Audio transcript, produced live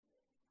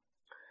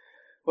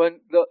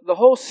When the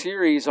whole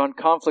series on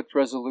conflict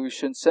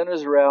resolution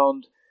centers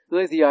around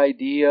really the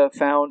idea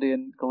found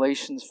in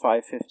Galatians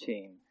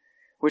 5:15,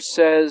 which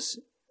says,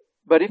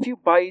 "But if you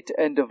bite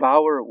and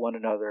devour one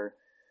another,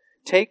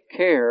 take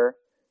care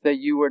that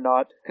you are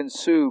not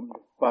consumed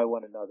by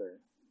one another."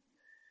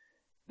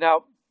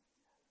 Now,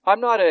 I'm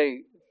not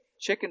a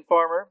chicken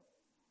farmer,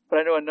 but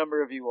I know a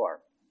number of you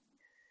are.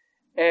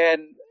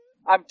 And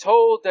I'm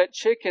told that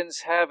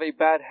chickens have a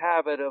bad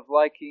habit of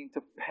liking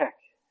to peck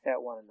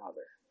at one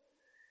another.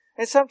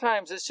 And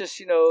sometimes it's just,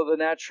 the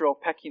natural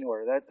pecking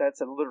order.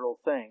 That's a literal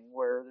thing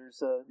where there's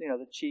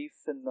the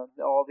chief and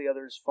all the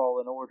others fall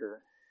in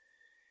order.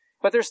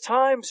 But there's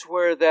times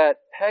where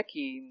that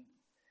pecking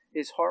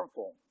is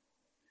harmful.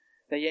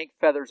 They yank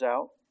feathers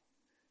out.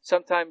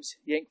 Sometimes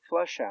yank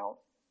flesh out.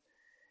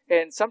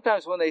 And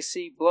sometimes when they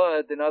see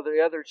blood, then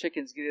the other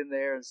chickens get in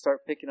there and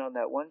start picking on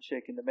that one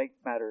chicken to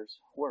make matters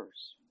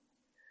worse.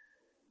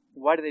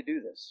 Why do they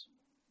do this?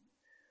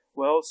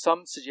 Well,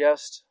 some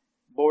suggest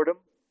boredom.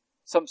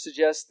 Some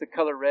suggest the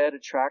color red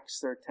attracts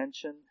their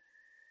attention.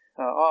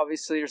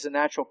 Obviously, there's a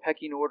natural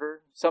pecking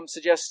order. Some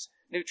suggest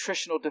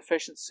nutritional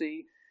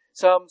deficiency.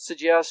 Some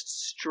suggest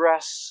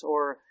stress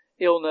or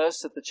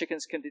illness that the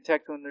chickens can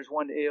detect when there's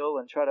one ill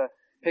and try to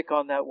pick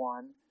on that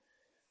one.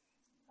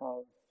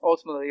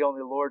 Ultimately, only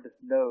the Lord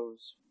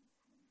knows.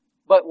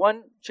 But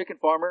one chicken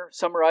farmer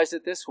summarized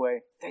it this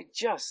way: they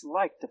just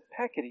like to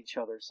peck at each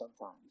other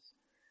sometimes.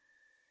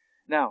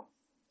 Now,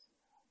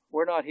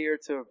 we're not here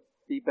to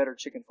be better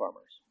chicken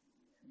farmers.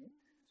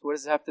 So what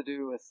does it have to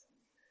do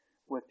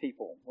with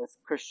people, with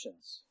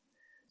Christians?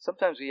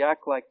 Sometimes we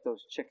act like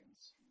those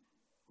chickens.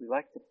 We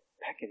like to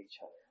peck at each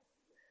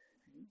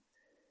other.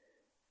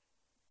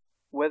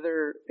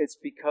 Whether it's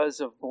because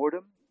of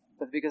boredom,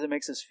 whether because it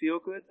makes us feel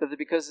good, whether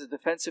because of the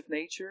defensive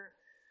nature,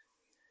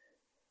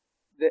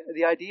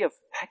 the idea of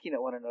pecking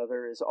at one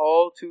another is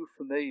all too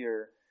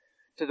familiar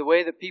to the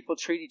way that people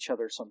treat each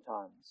other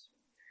sometimes.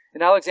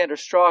 In Alexander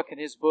Strauch, in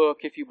his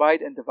book, If You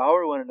Bite and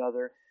Devour One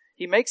Another,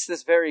 he makes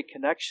this very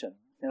connection.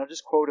 And I'll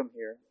just quote him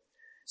here.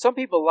 Some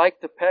people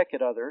like to peck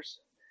at others.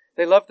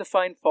 They love to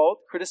find fault,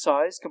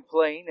 criticize,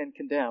 complain, and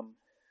condemn.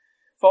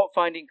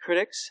 Fault-finding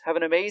critics have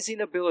an amazing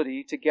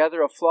ability to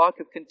gather a flock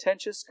of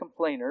contentious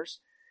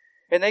complainers,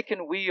 and they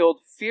can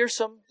wield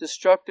fearsome,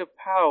 destructive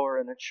power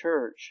in a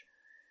church.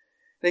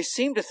 They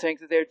seem to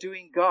think that they are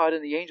doing God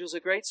and the angels a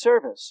great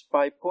service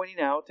by pointing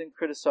out and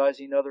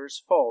criticizing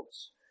others'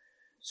 faults.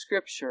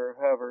 Scripture,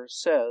 however,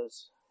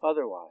 says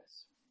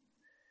otherwise.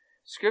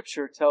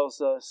 Scripture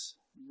tells us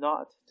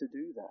not to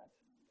do that.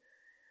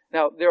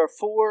 Now, there are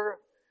 4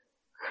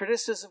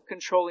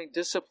 criticism-controlling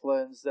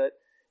disciplines that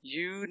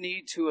you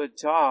need to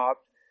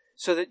adopt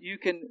so that you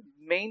can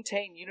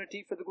maintain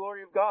unity for the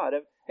glory of God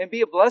and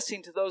be a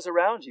blessing to those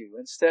around you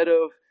instead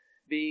of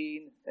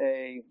being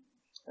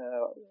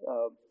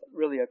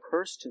really a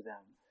curse to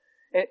them.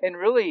 And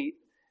really,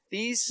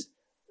 the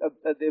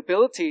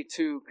ability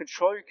to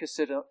control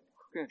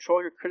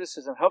your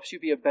criticism helps you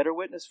be a better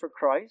witness for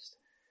Christ,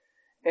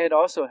 and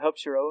also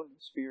helps your own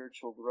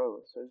spiritual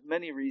growth. So there's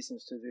many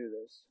reasons to do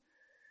this.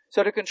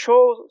 So to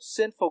control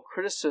sinful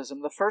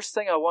criticism, the first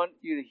thing I want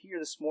you to hear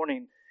this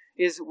morning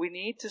is we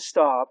need to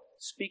stop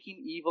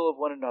speaking evil of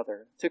one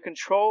another. To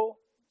control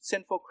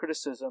sinful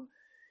criticism,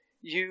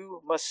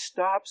 you must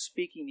stop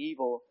speaking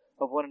evil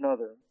of one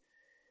another.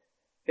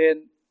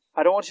 And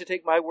I don't want you to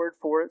take my word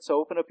for it, so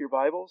open up your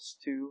Bibles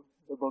to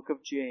the book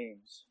of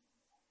James.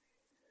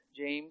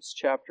 James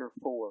chapter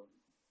 4.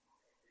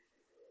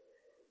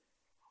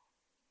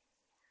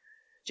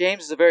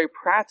 James is a very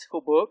practical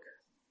book,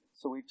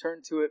 so we've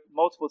turned to it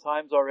multiple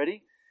times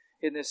already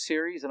in this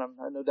series, and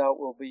I no doubt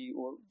we'll be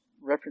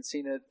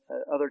referencing it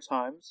at other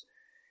times.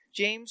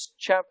 James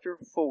chapter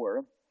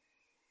 4,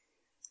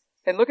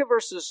 and look at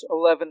verses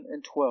 11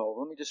 and 12.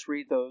 Let me just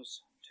read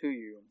those to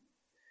you.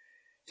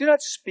 Do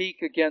not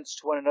speak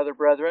against one another,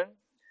 brethren.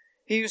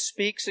 He who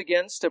speaks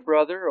against a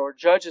brother or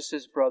judges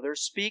his brother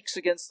speaks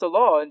against the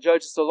law and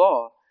judges the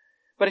law.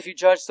 But if you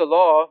judge the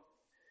law,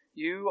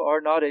 you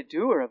are not a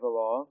doer of the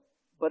law,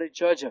 but a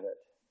judge of it.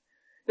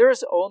 There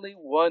is only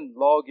one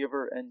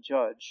lawgiver and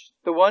judge,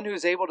 the one who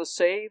is able to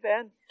save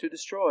and to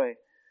destroy.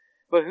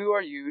 But who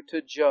are you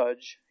to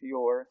judge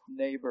your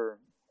neighbor?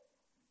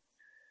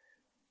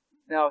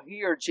 Now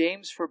here,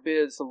 James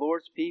forbids the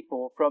Lord's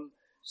people from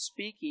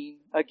speaking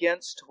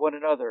against one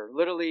another.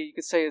 Literally, you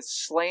could say it's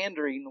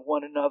slandering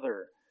one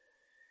another.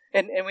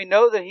 And we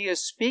know that he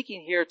is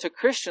speaking here to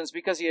Christians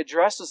because he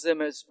addresses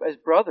them as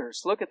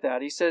brothers. Look at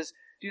that. He says,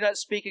 do not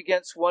speak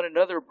against one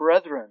another,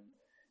 brethren.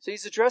 So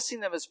he's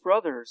addressing them as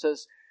brothers,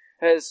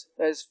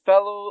 as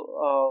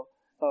fellow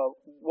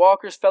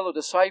walkers, fellow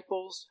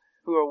disciples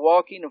who are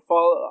walking and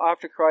follow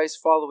after Christ,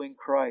 following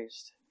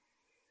Christ.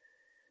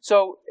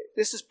 So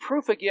this is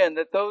proof again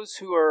that those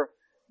who are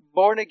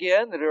born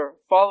again, that are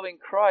following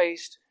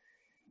Christ,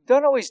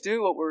 don't always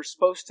do what we're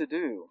supposed to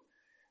do.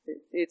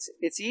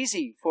 It's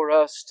easy for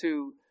us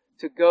to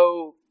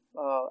go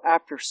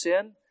after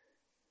sin.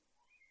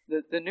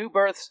 The new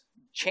birth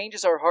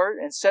changes our heart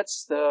and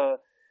sets the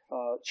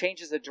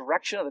changes the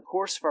direction of the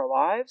course of our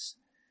lives,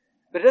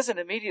 but it doesn't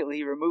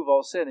immediately remove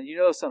all sin. And you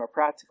know this on a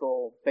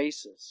practical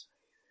basis.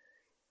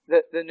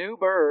 The new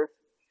birth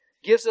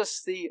gives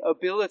us the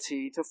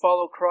ability to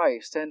follow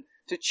Christ and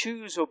to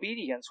choose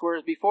obedience,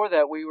 whereas before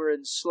that we were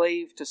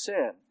enslaved to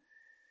sin.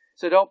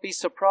 So don't be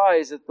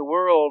surprised that the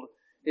world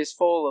is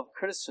full of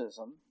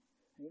criticism,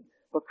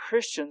 but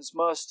Christians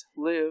must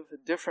live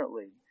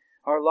differently.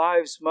 Our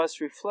lives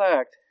must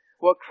reflect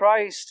what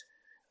Christ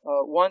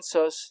wants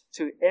us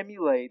to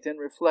emulate and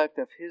reflect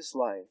of His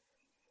life.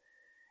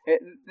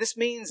 This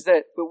means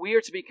that we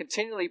are to be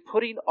continually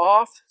putting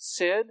off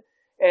sin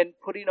and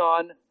putting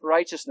on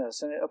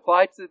righteousness. And it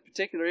applied to the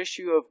particular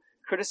issue of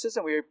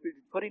criticism. We are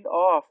putting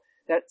off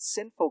that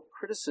sinful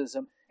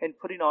criticism and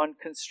putting on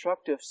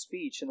constructive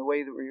speech in the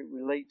way that we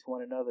relate to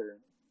one another.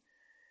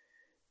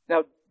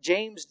 Now,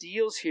 James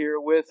deals here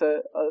with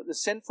the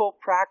sinful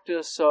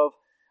practice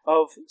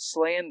of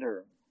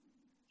slander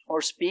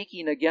or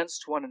speaking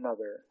against one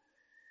another.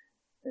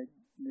 The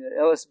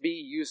LSB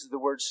uses the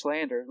word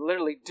slander.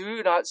 Literally,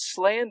 do not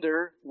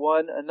slander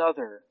one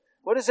another.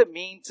 What does it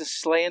mean to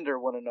slander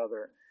one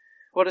another?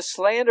 Well, to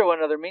slander one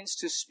another means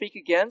to speak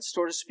against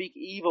or to speak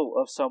evil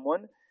of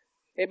someone.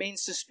 It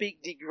means to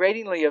speak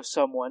degradingly of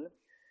someone.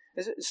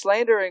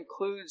 Slander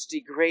includes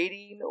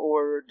degrading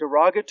or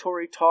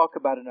derogatory talk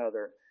about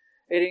another.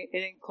 It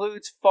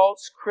includes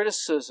false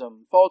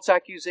criticism, false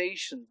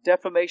accusation,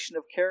 defamation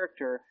of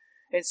character,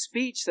 and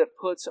speech that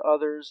puts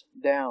others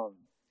down.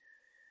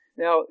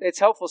 Now, it's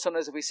helpful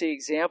sometimes if we see an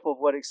example of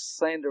what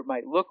slander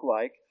might look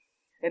like.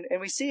 And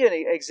we see an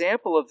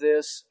example of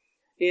this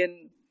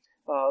in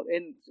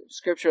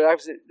Scripture.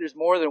 Obviously, there's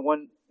more than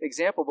one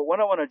example, but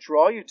one I want to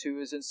draw you to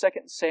is in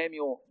 2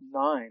 Samuel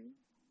 9.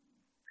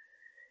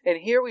 And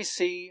here we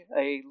see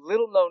a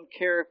little-known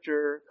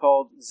character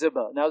called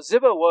Ziba. Now,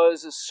 Ziba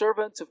was a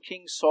servant of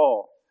King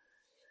Saul.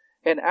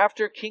 And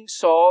after King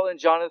Saul and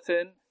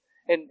Jonathan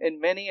and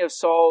many of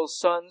Saul's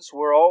sons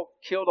were all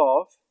killed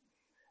off,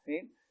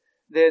 right,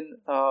 then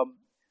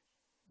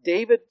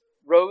David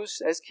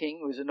rose as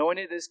king, was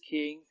anointed as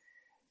king,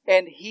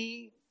 and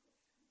he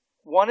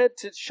wanted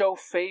to show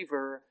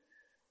favor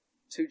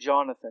to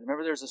Jonathan.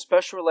 Remember, there's a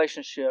special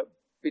relationship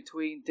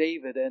between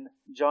David and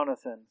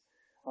Jonathan,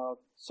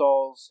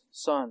 Saul's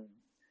son.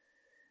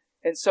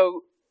 And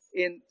so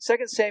in 2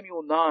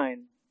 Samuel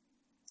 9,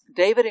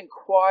 David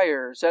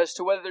inquires as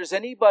to whether there's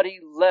anybody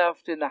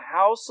left in the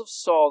house of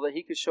Saul that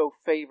he could show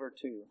favor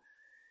to.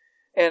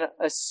 And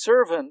a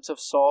servant of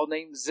Saul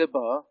named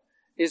Ziba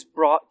is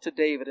brought to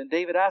David. And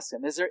David asks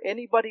him, is there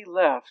anybody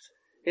left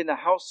in the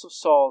house of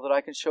Saul that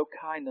I can show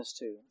kindness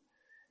to?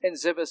 And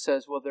Ziba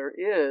says, well, there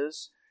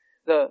is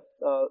the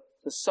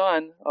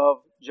son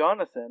of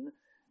Jonathan,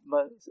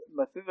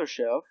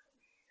 Mephibosheth,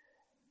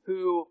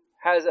 who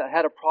has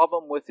had a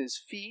problem with his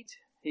feet.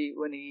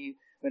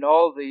 When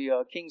all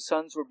the king's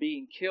sons were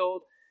being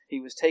killed, he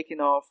was taken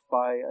off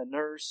by a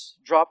nurse,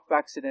 dropped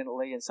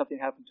accidentally, and something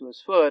happened to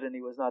his foot, and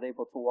he was not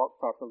able to walk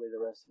properly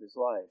the rest of his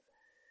life.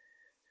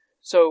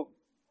 So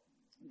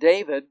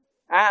David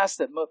asked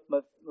that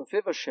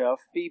Mephibosheth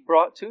be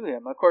brought to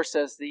him. Of course,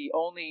 as the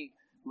only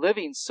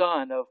living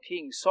son of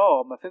King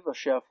Saul,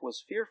 Mephibosheth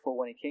was fearful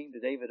when he came to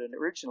David and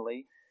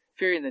originally,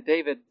 fearing that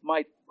David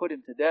might put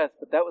him to death,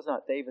 but that was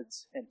not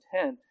David's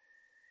intent.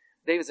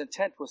 David's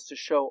intent was to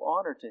show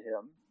honor to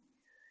him.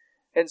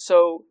 And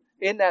so,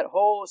 in that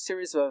whole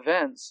series of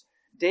events,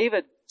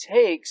 David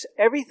takes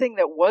everything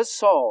that was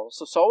Saul's.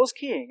 So Saul was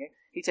king.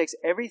 He takes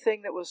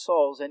everything that was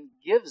Saul's and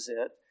gives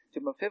it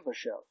to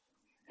Mephibosheth.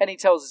 And he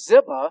tells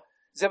Ziba,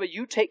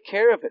 you take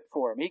care of it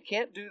for him. He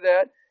can't do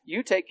that.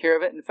 You take care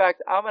of it. In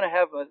fact, I'm going to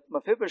have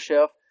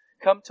Mephibosheth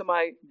come to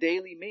my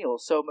daily meal.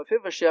 So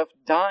Mephibosheth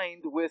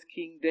dined with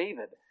King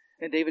David.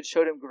 And David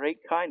showed him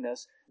great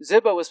kindness.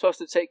 Ziba was supposed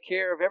to take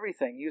care of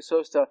everything. He was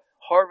supposed to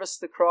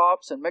harvest the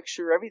crops and make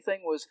sure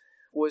everything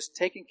was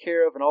taken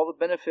care of and all the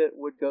benefit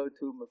would go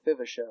to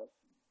Mephibosheth.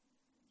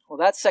 Well,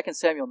 that's 2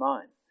 Samuel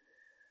 9.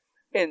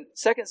 In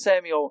 2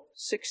 Samuel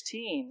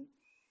 16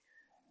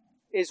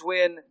 is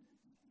when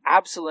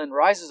Absalom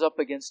rises up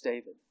against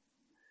David.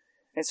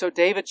 And so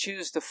David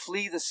chooses to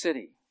flee the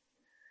city.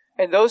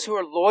 And those who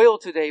are loyal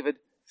to David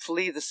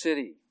flee the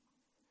city.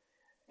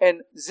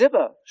 And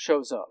Ziba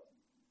shows up,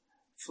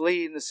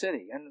 fleeing the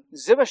city. And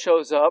Ziba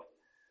shows up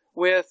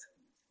with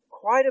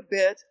quite a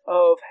bit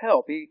of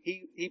help.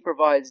 He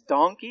provides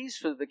donkeys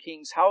for the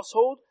king's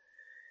household.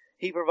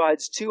 He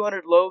provides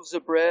 200 loaves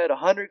of bread,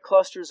 100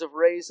 clusters of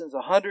raisins,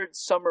 100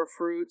 summer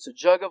fruits, a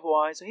jug of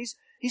wine. So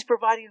he's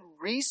providing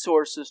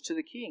resources to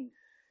the king.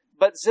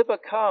 But Ziba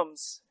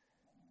comes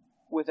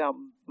without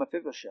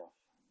Mephibosheth.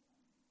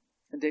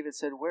 And David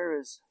said, where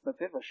is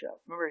Mephibosheth?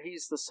 Remember,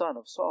 he's the son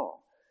of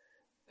Saul.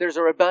 There's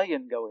a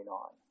rebellion going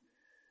on.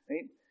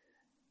 Right?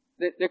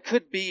 There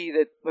could be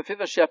that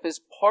Mephibosheth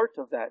is part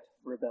of that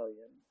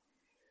rebellion.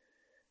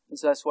 And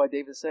so that's why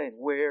David's saying,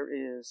 where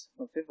is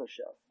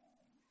Mephibosheth?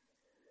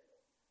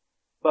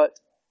 But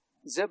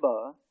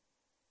Ziba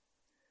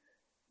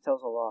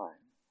tells a lie.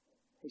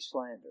 He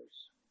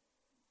slanders.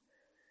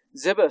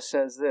 Ziba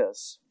says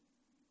this.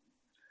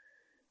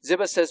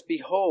 Ziba says,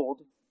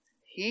 behold,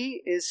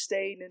 he is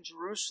staying in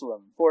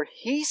Jerusalem, for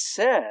he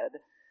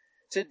said,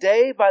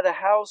 today the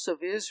house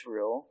of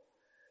Israel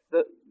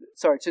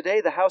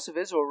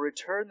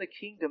return the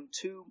kingdom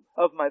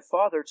of my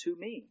father to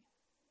me.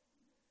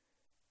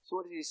 So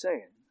what is he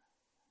saying?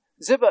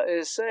 Ziba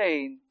is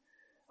saying,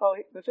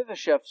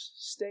 Mephibosheth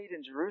stayed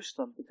in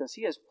Jerusalem because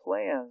he has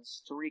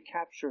plans to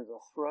recapture the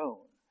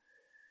throne.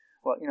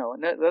 Well,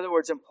 in other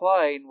words,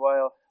 implying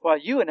while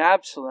you and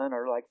Absalom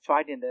are like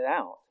fighting it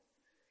out,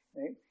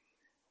 right,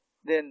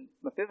 then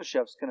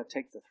Mephibosheth's going to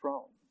take the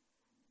throne.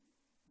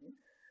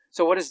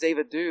 So what does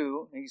David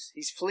do?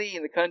 He's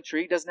fleeing the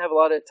country. He doesn't have a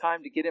lot of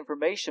time to get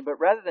information, but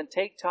rather than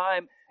take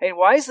time and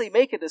wisely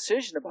make a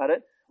decision about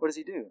it, what does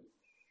he do?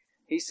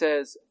 He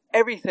says,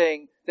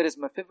 everything that is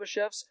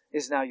Mephibosheth's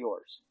is now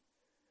yours.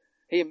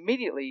 He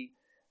immediately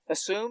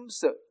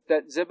assumes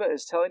that Ziba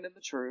is telling him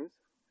the truth,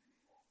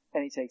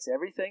 and he takes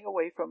everything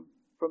away from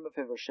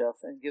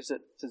Mephibosheth and gives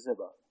it to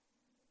Ziba.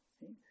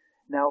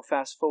 Now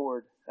fast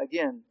forward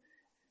again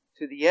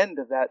to the end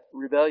of that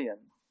rebellion.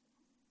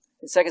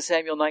 In 2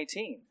 Samuel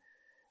 19,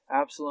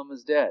 Absalom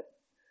is dead.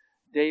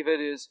 David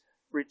is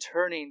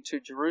returning to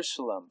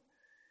Jerusalem.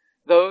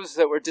 Those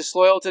that were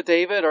disloyal to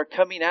David are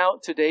coming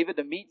out to David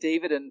to meet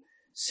David and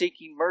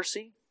seeking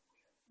mercy.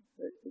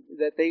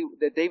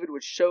 That David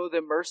would show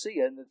them mercy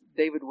and that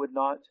David would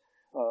not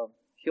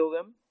kill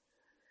them.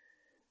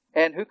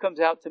 And who comes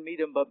out to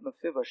meet him but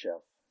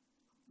Mephibosheth?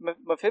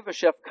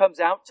 Mephibosheth comes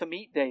out to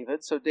meet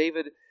David, so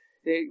David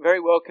very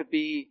well could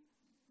be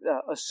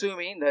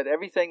assuming that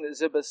everything that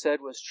Ziba said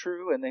was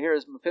true, and here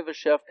is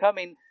Mephibosheth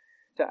coming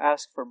to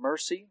ask for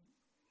mercy.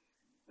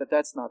 But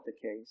that's not the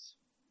case.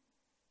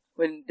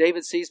 When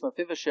David sees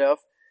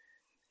Mephibosheth,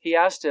 he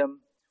asked him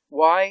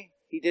why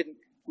he didn't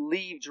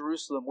leave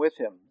Jerusalem with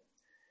him.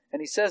 And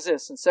he says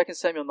this in 2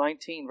 Samuel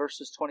 19,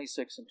 verses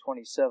 26 and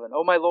 27.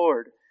 "O my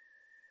Lord,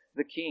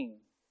 the king,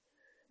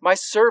 my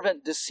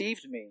servant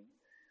deceived me.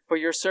 For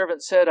your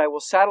servant said, I will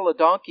saddle a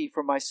donkey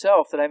for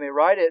myself, that I may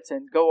ride it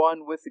and go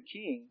on with the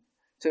king,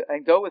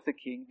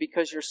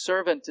 because your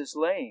servant is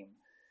lame.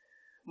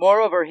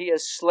 Moreover, he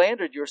has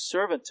slandered your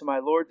servant to my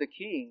lord the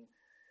king.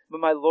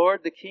 But my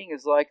lord the king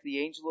is like the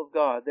angel of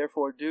God.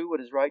 Therefore do what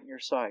is right in your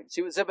sight."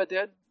 See what Ziba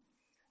did?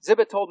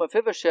 Ziba told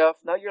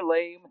Mephibosheth, "No, you're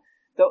lame.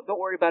 Don't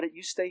worry about it.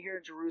 You stay here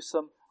in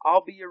Jerusalem.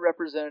 I'll be your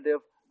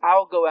representative.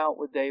 I'll go out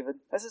with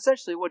David." That's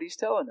essentially what he's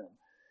telling him.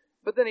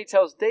 But then he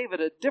tells David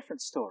a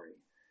different story.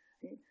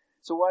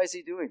 So why is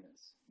he doing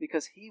this?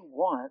 Because he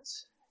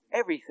wants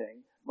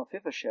everything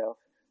Mephibosheth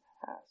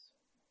has.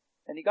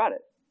 And he got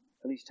it,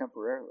 at least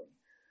temporarily.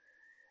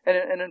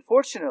 And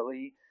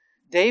unfortunately,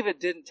 David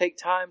didn't take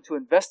time to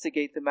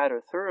investigate the matter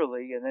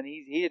thoroughly, and then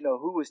he didn't know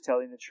who was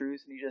telling the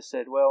truth, and he just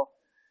said, well,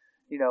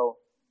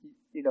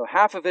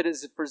 half of it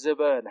is for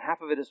Ziba and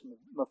half of it is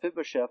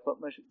Mephibosheth.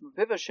 But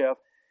Mephibosheth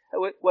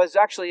was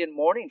actually in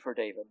mourning for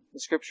David. The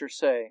scriptures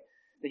say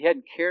that he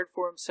hadn't cared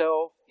for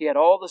himself. He had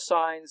all the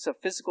signs,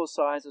 physical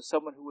signs of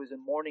someone who was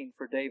in mourning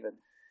for David.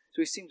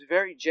 So he seems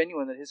very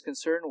genuine that his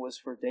concern was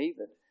for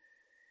David.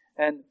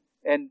 And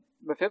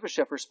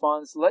Mephibosheth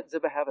responds, "Let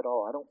Ziba have it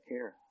all. I don't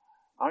care.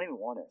 I don't even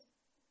want it.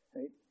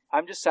 Right?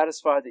 I'm just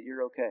satisfied that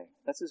you're okay."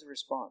 That's his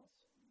response.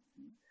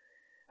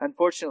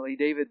 Unfortunately,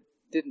 David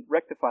didn't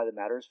rectify the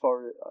matter as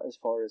far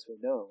as we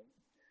know.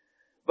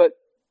 But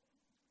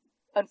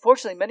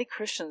unfortunately, many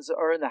Christians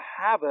are in the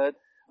habit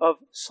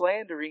of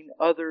slandering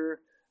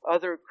other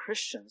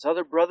Christians,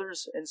 other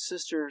brothers and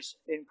sisters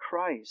in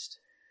Christ,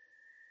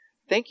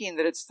 thinking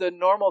that it's the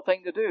normal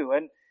thing to do.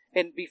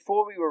 And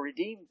before we were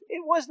redeemed,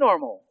 it was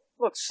normal.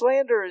 Look,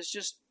 slander is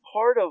just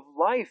part of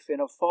life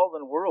in a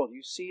fallen world.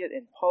 You see it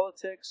in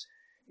politics,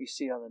 you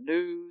see it on the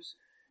news,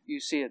 you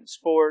see it in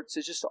sports.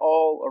 It's just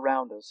all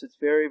around us. It's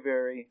very,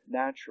 very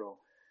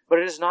natural. But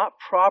it is not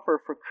proper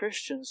for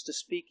Christians to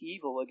speak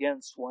evil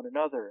against one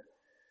another.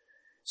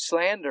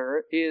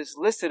 Slander is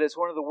listed as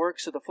one of the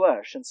works of the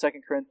flesh in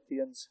 2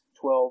 Corinthians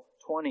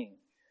 12:20.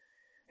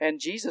 And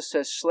Jesus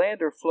says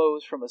slander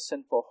flows from a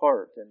sinful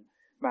heart in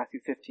Matthew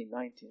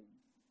 15:19.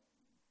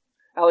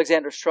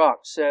 Alexander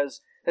Strauch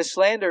says that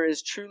slander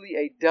is truly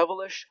a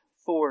devilish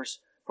force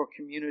for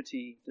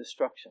community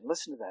destruction.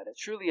 Listen to that. It's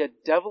truly a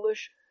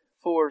devilish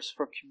force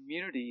for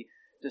community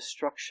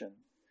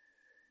destruction.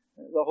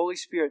 The Holy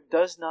Spirit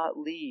does not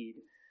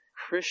lead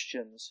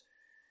Christians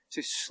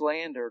to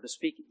slander, to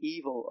speak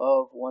evil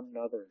of one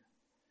another.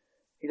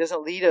 He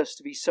doesn't lead us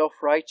to be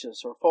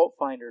self-righteous or fault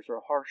finders or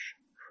harsh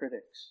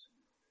critics.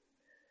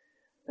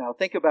 Now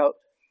think about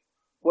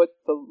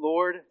what the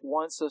Lord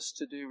wants us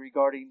to do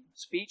regarding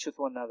speech with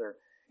one another.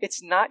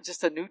 It's not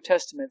just a New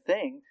Testament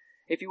thing.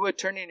 If you would,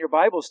 turn in your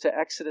Bibles to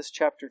Exodus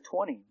chapter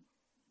 20.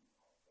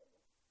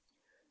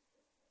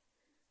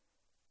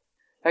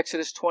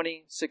 Exodus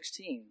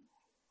 20:16.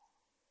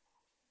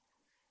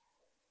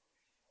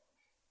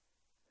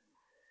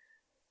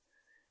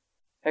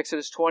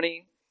 Exodus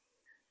 20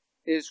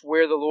 is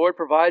where the Lord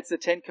provides the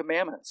 10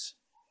 Commandments.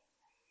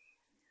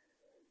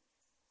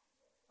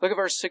 Look at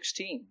verse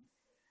 16.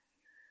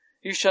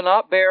 "You shall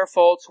not bear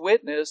false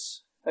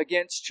witness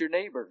against your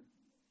neighbor.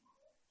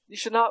 You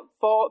should not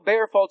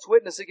bear false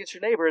witness against your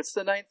neighbor. It's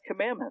the 9th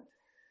commandment.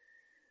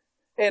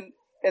 And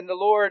the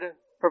Lord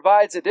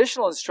provides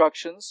additional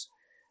instructions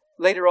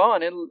later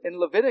on in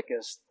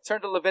Leviticus.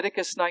 Turn to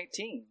Leviticus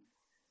 19.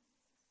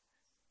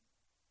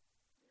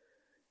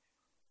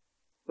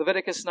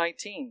 Leviticus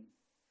 19,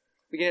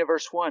 beginning of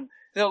verse 1.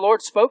 Then the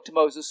Lord spoke to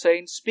Moses,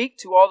 saying, Speak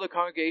to all the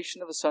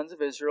congregation of the sons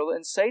of Israel,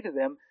 and say to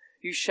them,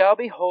 You shall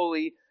be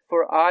holy,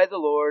 for I, the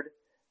Lord,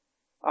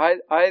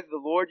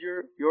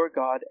 your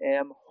God,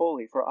 am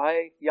holy. For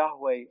I,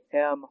 Yahweh,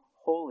 am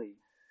holy.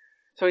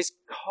 So he's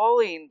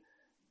calling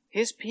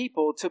his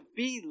people to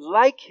be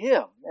like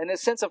him. And a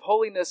sense of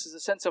holiness is a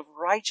sense of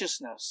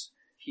righteousness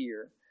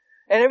here.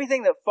 And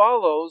everything that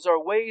follows are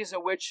ways in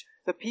which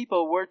the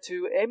people were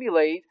to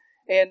emulate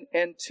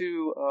and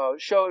to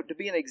show, to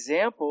be an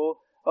example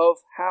of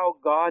how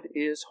God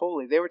is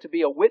holy. They were to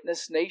be a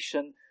witness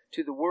nation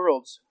to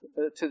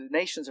the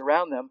nations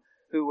around them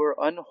who were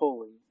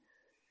unholy.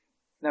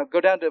 Now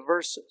go down to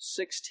verse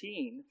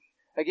 16.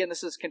 Again,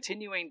 this is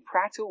continuing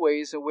practical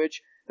ways in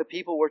which the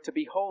people were to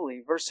be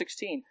holy. Verse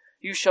 16,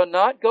 You shall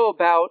not go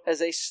about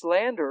as a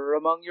slanderer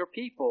among your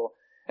people,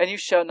 and you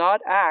shall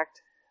not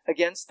act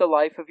against the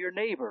life of your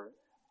neighbor.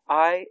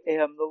 I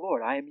am the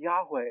Lord. I am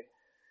Yahweh.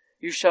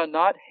 You shall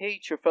not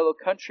hate your fellow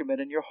countrymen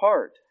in your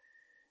heart.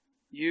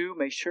 You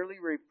may surely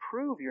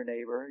reprove your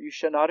neighbor. You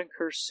shall not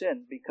incur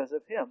sin because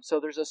of him. So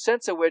there's a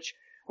sense in which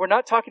we're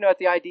not talking about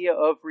the idea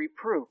of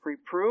reproof.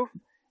 Reproof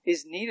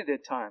is needed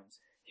at times.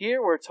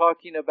 Here we're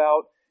talking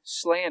about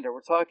slander.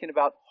 We're talking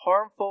about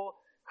harmful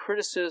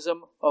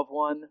criticism of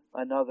one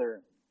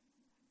another.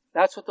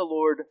 That's what the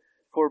Lord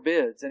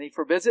forbids. And he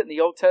forbids it in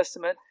the Old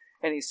Testament,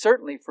 and he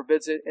certainly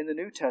forbids it in the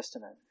New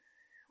Testament.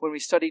 When we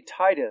studied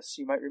Titus,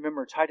 you might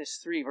remember Titus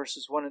 3,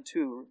 verses 1 and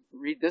 2,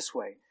 read this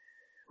way.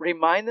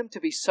 Remind them to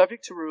be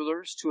subject to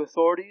rulers, to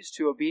authorities,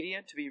 to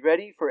obedient, to be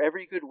ready for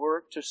every good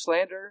work, to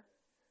slander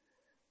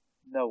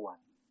no one.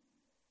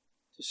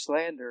 To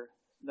slander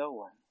no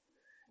one.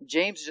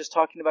 James is just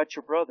talking about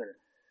your brother,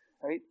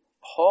 right?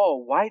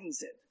 Paul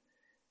widens it.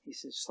 He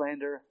says,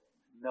 slander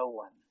no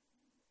one.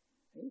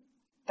 Right?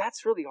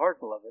 That's really hard,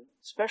 beloved,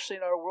 especially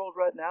in our world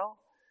right now,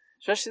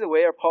 especially the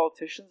way our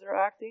politicians are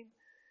acting,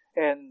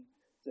 and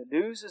the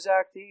news is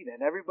acting,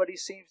 and everybody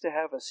seems to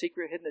have a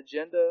secret hidden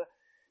agenda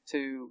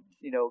to,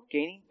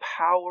 gaining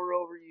power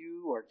over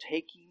you or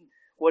taking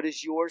what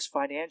is yours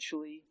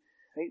financially.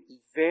 Right?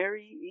 It's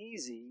very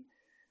easy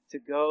to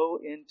go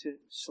into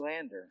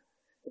slander.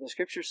 But the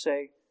scriptures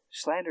say,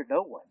 slander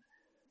no one,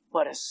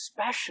 but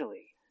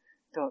especially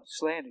don't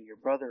slander your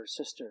brother or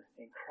sister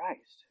in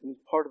Christ, who is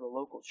part of the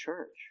local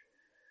church.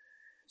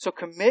 So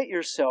commit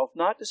yourself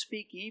not to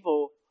speak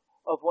evil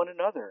of one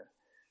another,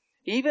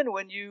 even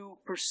when you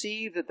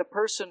perceive that the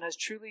person has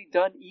truly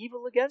done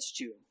evil against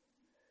you.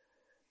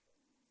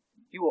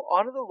 You will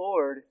honor the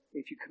Lord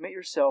if you commit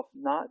yourself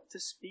not to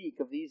speak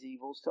of these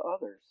evils to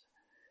others.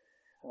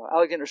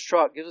 Alexander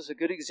Strauch gives us a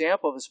good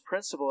example of this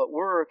principle at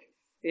work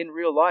in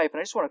real life, and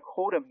I just want to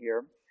quote him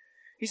here.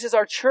 He says,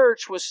 Our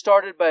church was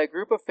started by a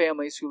group of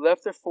families who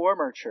left their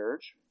former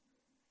church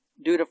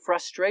due to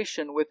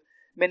frustration with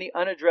many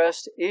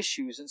unaddressed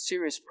issues and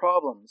serious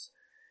problems.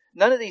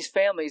 None of these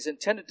families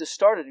intended to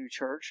start a new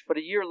church, but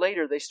a year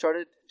later they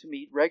started to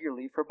meet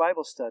regularly for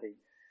Bible study.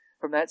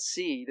 From that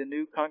seed, a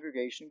new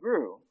congregation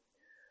grew.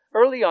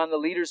 Early on, the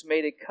leaders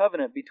made a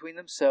covenant between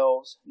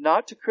themselves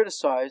not to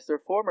criticize their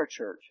former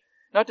church,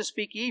 not to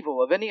speak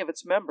evil of any of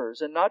its members,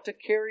 and not to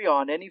carry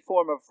on any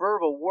form of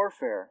verbal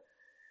warfare.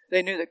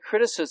 They knew that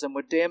criticism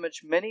would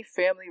damage many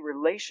family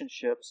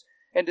relationships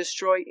and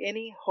destroy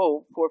any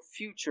hope for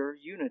future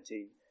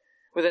unity.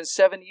 Within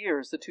 7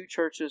 years, the two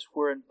churches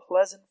were in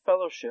pleasant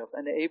fellowship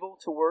and able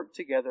to work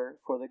together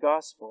for the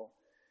gospel.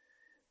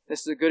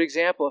 This is a good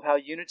example of how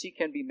unity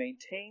can be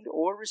maintained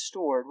or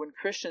restored when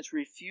Christians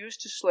refuse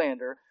to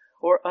slander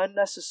or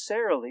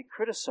unnecessarily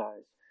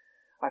criticize.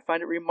 I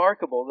find it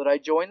remarkable that I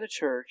joined the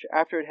church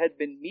after it had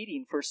been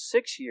meeting for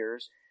 6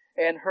 years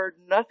and heard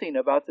nothing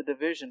about the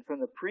division from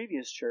the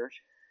previous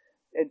church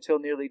until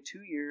nearly 2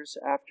 years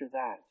after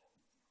that.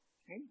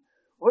 Okay?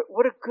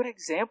 What a good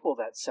example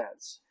that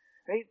sets.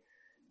 Right?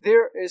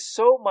 There is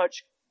so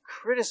much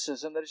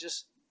criticism that is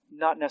just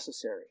not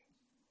necessary.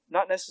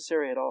 Not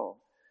necessary at all.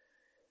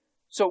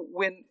 So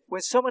when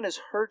someone has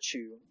hurt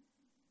you,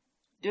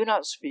 do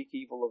not speak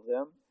evil of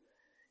them.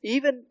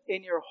 Even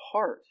in your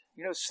heart.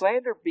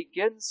 Slander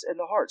begins in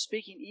the heart.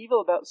 Speaking evil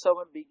about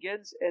someone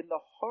begins in the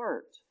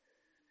heart.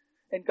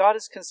 And God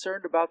is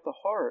concerned about the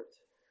heart.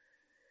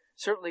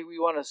 Certainly we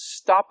want to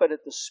stop it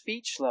at the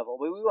speech level,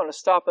 but we want to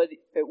stop it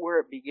at where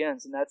it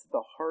begins, and that's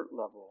the heart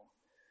level.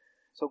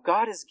 So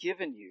God has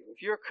given you,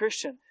 if you're a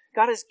Christian,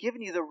 God has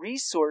given you the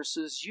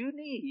resources you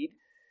need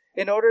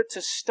in order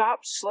to stop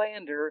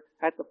slander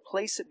at the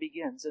place it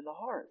begins, in the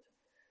heart.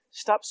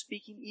 Stop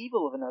speaking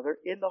evil of another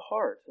in the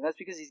heart. And that's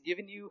because He's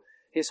given you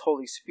His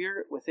Holy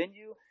Spirit within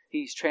you.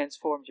 He's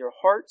transformed your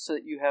heart so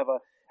that you have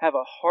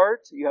a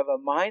heart, you have a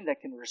mind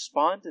that can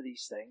respond to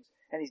these things.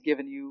 And He's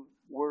given you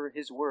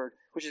His Word,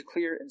 which is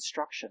clear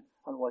instruction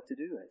on what to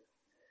do it.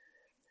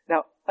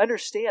 Now,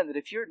 understand that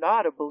if you're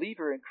not a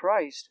believer in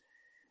Christ,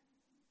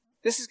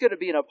 this is going to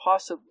be an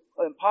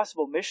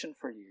impossible mission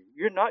for you.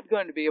 You're not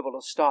going to be able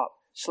to stop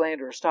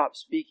slander or stop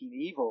speaking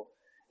evil,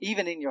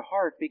 even in your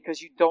heart,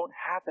 because you don't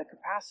have that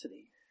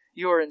capacity.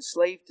 You are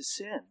enslaved to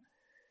sin.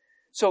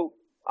 So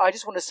I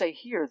just want to say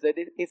here that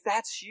if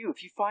that's you,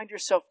 if you find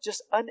yourself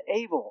just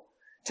unable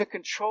to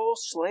control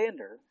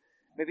slander,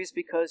 maybe it's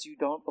because you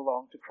don't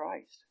belong to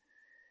Christ.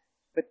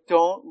 But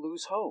don't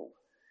lose hope.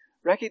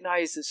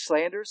 Recognize that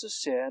slander is a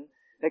sin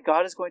that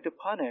God is going to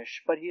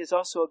punish, but He is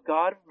also a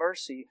God of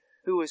mercy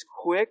who is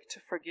quick to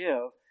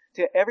forgive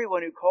to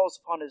everyone who calls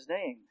upon His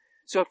name.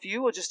 So if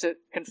you will just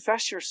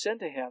confess your sin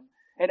to Him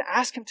and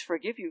ask Him to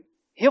forgive you,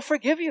 He'll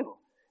forgive you.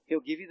 He'll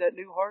give you that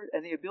new heart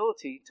and the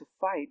ability to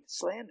fight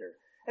slander.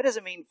 That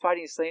doesn't mean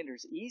fighting slander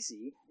is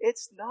easy.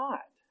 It's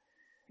not.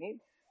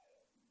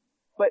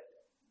 But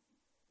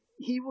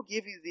He will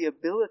give you the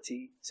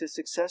ability to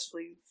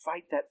successfully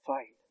fight that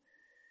fight.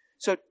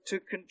 So to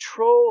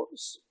control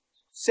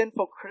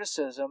sinful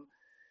criticism,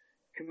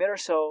 commit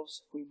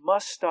ourselves, we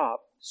must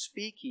stop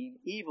speaking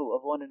evil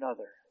of one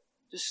another.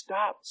 Just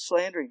stop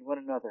slandering one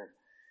another.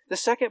 The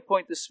second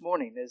point this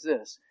morning is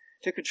this.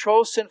 To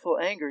control sinful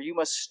anger, you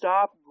must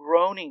stop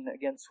groaning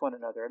against one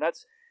another. And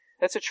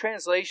that's a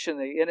translation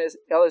the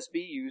LSB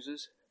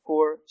uses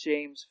for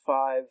James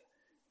 5,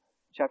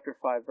 chapter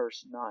 5,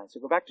 verse 9. So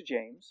go back to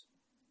James.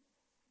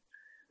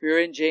 We're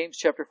in James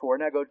chapter 4.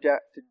 Now go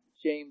back to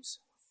James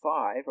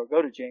 5, or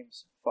go to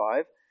James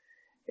 5,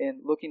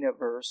 and looking at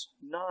verse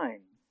 9.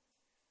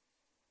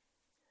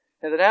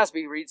 Now the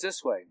NASB reads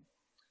this way,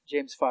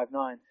 James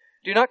 5:9.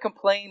 Do not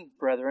complain,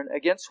 brethren,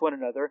 against one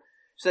another,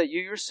 so that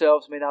you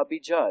yourselves may not be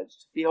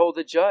judged. Behold,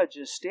 the judge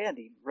is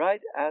standing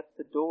right at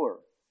the door.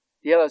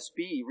 The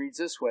LSB reads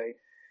this way,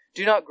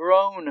 do not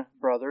groan,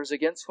 brothers,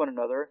 against one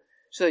another,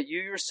 so that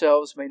you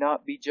yourselves may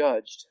not be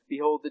judged.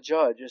 Behold, the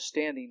judge is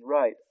standing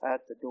right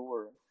at the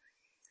door.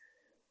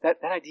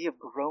 That idea of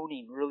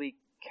groaning really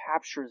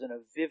captures in a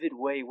vivid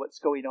way what's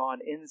going on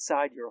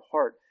inside your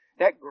heart.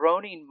 That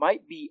groaning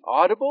might be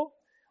audible,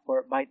 or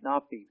it might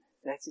not be.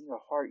 That's in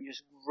your heart. You're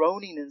just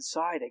groaning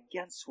inside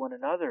against one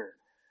another.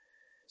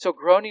 So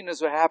groaning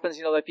is what happens,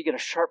 if you get a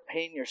sharp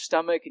pain in your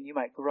stomach and you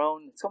might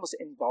groan. It's almost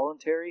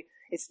involuntary.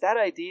 It's that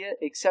idea,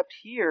 except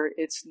here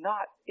it's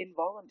not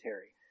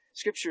involuntary.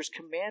 Scripture is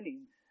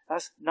commanding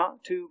us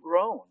not to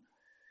groan.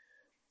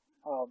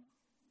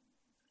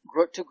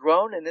 To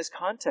groan in this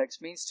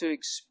context means to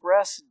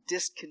express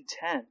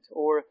discontent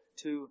or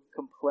to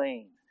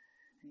complain.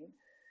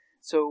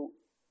 So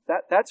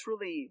that's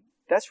really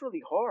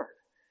hard.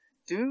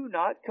 Do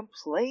not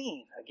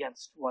complain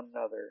against one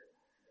another.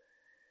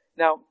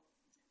 Now,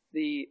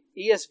 the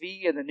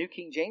ESV and the New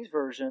King James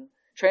Version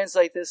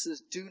translate this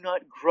as do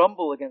not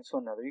grumble against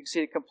one another. You can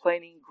see it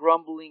complaining,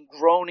 grumbling,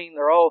 groaning.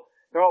 They're all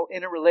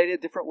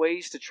interrelated, different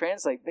ways to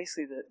translate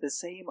basically the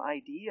same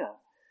idea.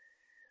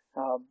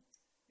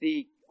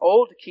 The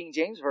Old King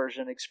James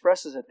Version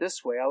expresses it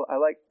this way. I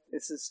like,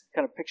 this is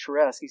kind of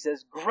picturesque. He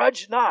says,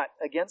 grudge not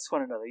against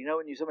one another.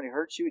 When somebody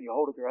hurts you and you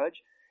hold a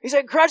grudge? He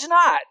said, grudge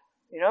not,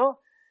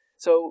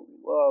 So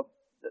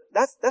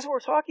that's what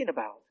we're talking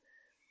about.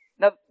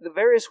 Now, the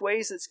various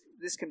ways that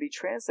this can be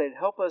translated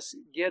help us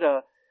get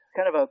a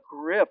kind of a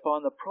grip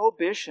on the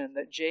prohibition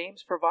that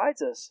James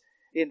provides us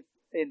in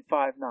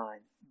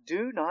 5:9.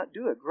 Do not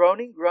do it.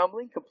 Groaning,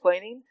 grumbling,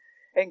 complaining,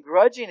 and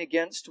grudging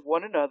against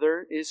one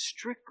another is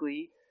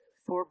strictly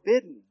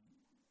forbidden.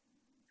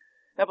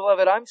 Now,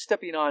 beloved, I'm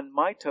stepping on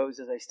my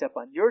toes as I step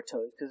on your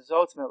toes, because it's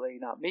ultimately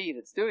not me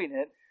that's doing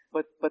it,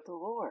 but the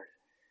Lord.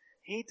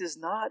 He does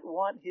not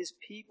want His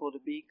people to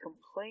be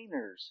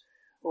complainers,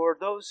 or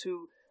those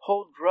who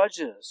hold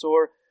grudges,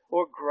 or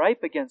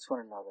gripe against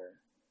one another.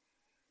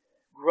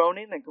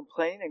 Groaning and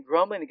complaining and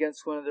grumbling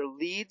against one another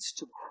leads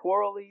to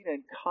quarreling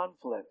and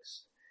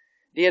conflicts.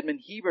 D.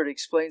 Edmund Hebert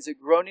explains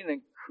that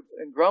groaning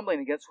and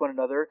grumbling against one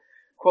another,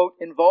 quote,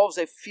 involves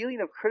a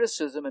feeling of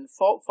criticism and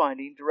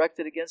fault-finding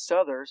directed against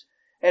others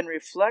and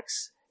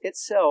reflects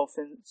itself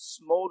in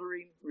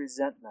smoldering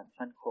resentment,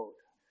 unquote.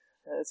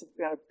 That's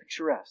kind of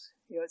picturesque.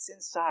 It's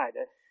inside.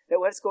 That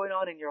what's going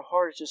on in your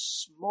heart is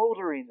just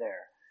smoldering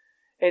there.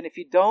 And if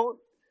you don't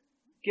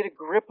get a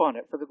grip on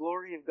it for the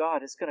glory of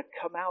God, it's going to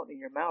come out in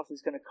your mouth.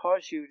 It's going to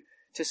cause you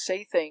to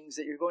say things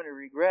that you're going to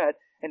regret,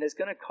 and it's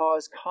going to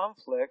cause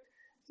conflict.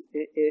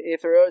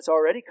 If there is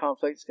already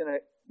conflict, it's going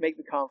to make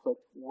the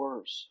conflict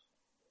worse.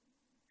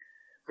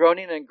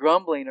 Groaning and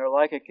grumbling are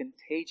like a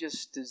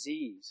contagious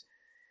disease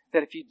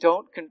that if you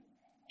don't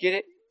get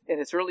it in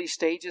its early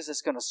stages,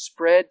 it's going to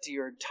spread to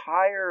your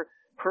entire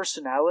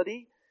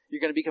personality.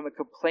 You're going to become a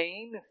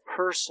complaining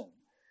person,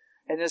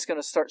 and it's going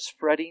to start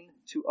spreading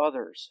to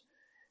others.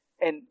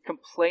 And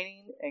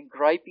complaining and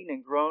griping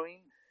and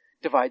groaning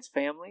divides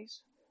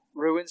families,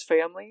 ruins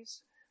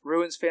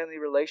family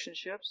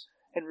relationships,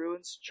 and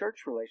ruins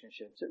church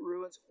relationships. It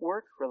ruins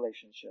work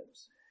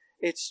relationships.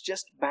 It's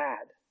just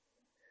bad.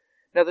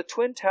 Now, the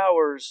Twin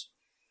Towers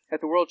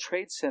at the World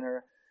Trade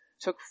Center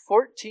took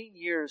 14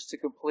 years to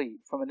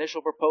complete, from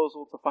initial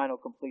proposal to final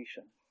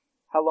completion.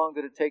 How long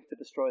did it take to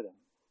destroy them?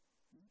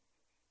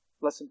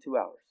 less than 2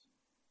 hours.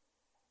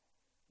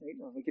 Right?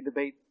 We can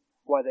debate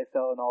why they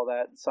fell and all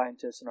that, and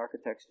scientists and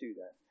architects do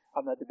that.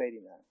 I'm not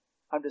debating that.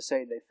 I'm just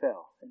saying they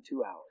fell in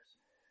 2 hours.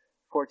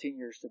 14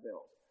 years to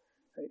build.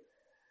 Right?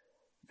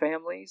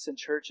 Families and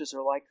churches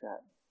are like that.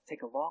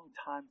 Take a long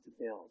time to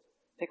build.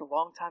 Take a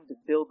long time to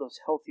build those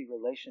healthy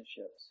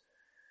relationships.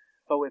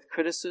 But with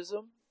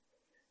criticism,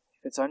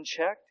 if it's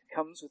unchecked,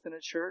 comes within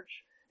a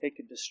church, it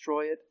can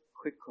destroy it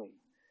quickly.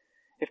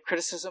 If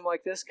criticism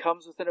like this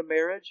comes within a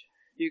marriage,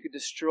 you could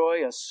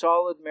destroy a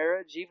solid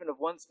marriage, even if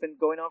one's been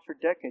going on for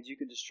decades. You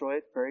can destroy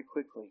it very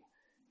quickly.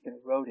 You can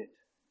erode it.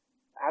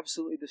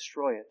 Absolutely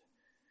destroy it.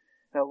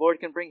 Now, the Lord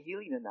can bring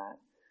healing in that.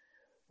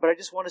 But I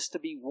just want us to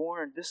be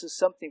warned. This is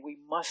something we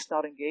must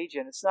not engage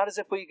in. It's not as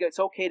if it's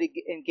okay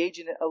to engage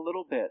in it a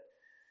little bit.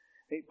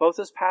 Right? Both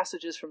those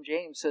passages from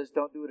James says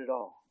don't do it at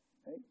all.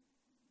 Right?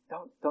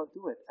 Don't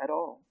do it at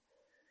all.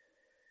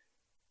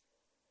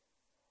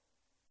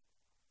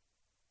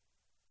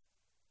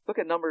 Look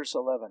at Numbers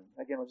 11.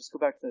 Again, we'll just go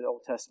back to the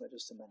Old Testament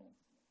just a minute.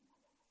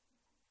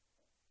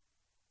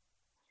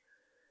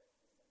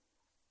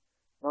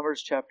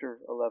 Numbers chapter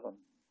 11.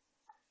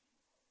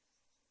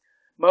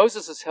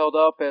 Moses is held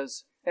up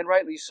as, and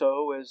rightly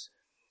so, as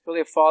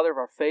really a father of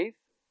our faith,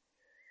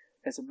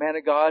 as a man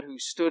of God who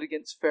stood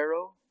against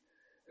Pharaoh,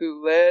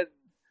 who led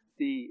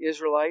the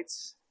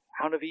Israelites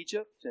out of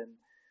Egypt, and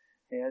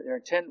their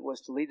intent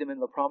was to lead them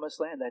into the promised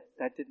land.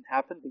 That didn't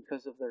happen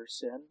because of their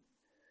sin.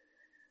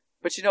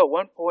 But at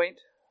one point,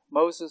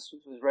 Moses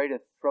was ready to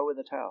throw in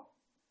the towel.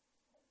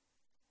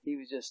 He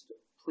was just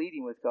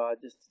pleading with God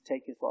just to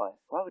take his life.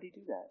 Why would he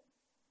do that?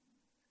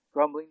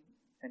 Grumbling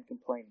and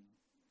complaining.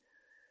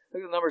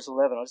 Look at Numbers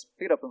 11. I'll just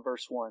pick it up in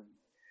verse 1.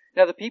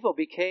 Now the people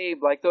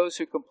became like those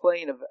who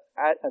complain of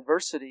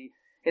adversity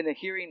in the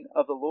hearing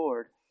of the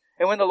Lord.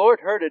 And when the Lord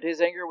heard it, his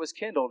anger was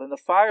kindled, and the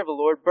fire of the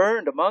Lord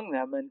burned among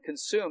them and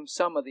consumed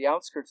some of the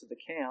outskirts of the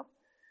camp.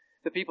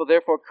 The people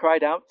therefore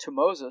cried out to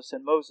Moses,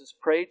 and Moses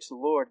prayed to the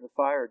Lord, and the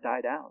fire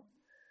died out.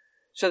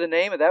 So the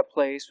name of that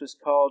place was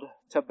called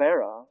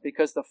Taberah,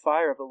 because the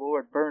fire of the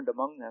Lord burned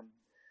among them.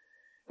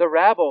 The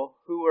rabble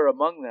who were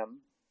among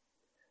them,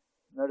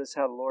 notice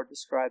how the Lord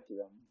described to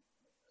them,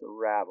 the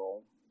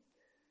rabble.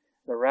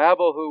 The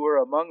rabble who were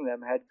among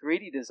them had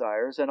greedy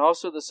desires, and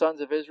also the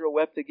sons of Israel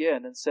wept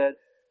again and said,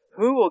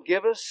 who will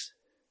give us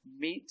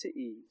meat to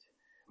eat?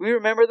 We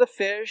remember the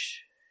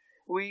fish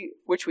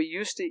which we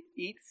used to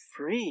eat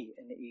free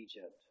in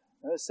Egypt.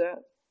 Notice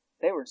that?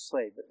 They were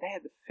enslaved, but they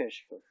had the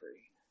fish for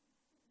free.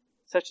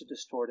 Such a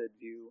distorted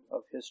view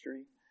of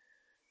history.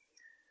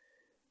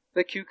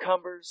 The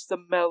cucumbers, the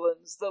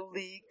melons, the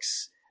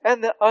leeks,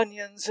 and the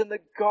onions and the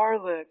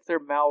garlic, their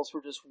mouths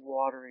were just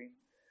watering.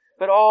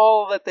 But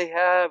all that they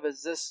have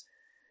is this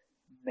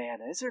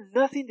manna. Is there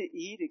nothing to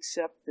eat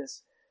except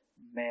this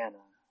manna?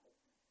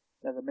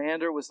 Now the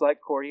manna was like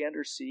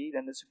coriander seed,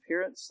 and its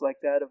appearance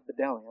like that of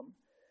bdellium.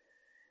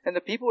 And the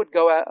people would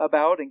go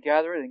about and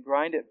gather it and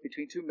grind it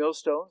between two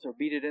millstones, or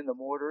beat it in the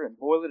mortar and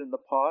boil it in the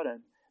pot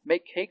and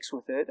make cakes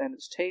with it. And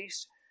its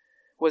taste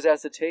was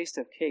as the taste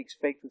of cakes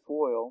baked with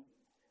oil.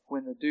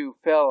 When the dew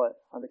fell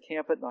on the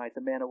camp at night,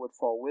 the manna would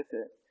fall with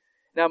it.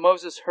 Now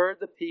Moses heard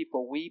the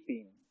people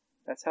weeping.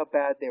 That's how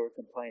bad they were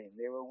complaining.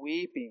 They were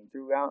weeping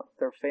throughout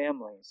their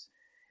families,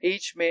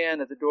 each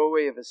man at the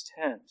doorway of his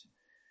tent.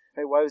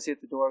 Hey, why was he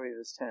at the doorway of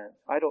his tent?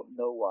 I don't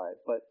know why,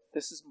 but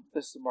this is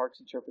Mark's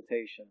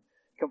interpretation.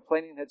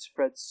 Complaining had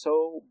spread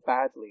so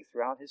badly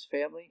throughout his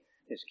family.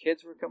 His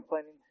kids were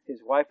complaining, his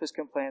wife was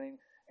complaining,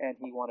 and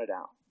he wanted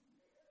out.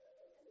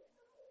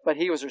 But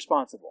he was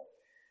responsible.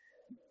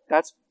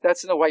 That's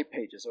in the white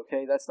pages,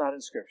 okay? That's not in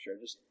Scripture.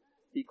 Just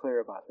be clear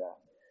about that.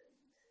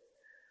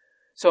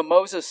 So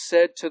Moses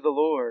said to the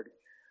Lord,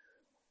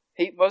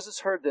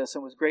 Moses heard this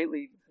and was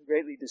greatly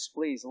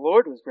displeased. The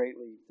Lord was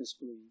greatly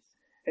displeased.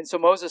 And so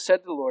Moses said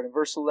to the Lord in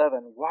verse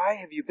 11, why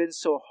have you been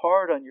so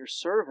hard on your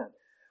servant?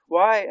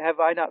 Why have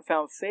I not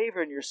found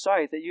favor in your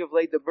sight that you have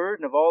laid the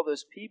burden of all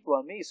this people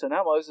on me? So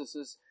now Moses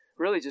is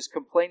really just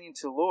complaining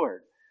to the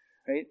Lord.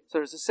 Right? So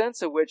there's a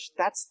sense in which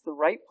that's the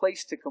right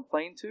place to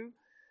complain to,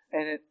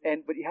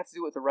 but you have to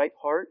do it with the right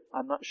heart.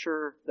 I'm not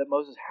sure that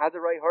Moses had the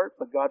right heart,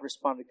 but God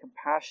responded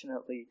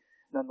compassionately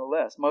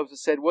nonetheless.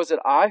 Moses said, was it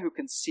I who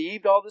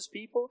conceived all this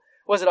people?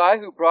 Was it I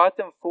who brought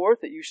them forth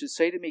that you should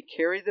say to me,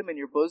 carry them in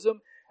your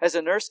bosom, as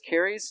a nurse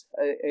carries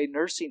a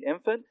nursing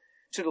infant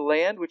to the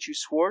land which you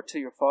swore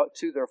to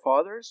their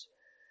fathers?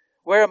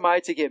 Where am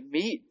I to get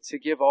meat to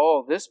give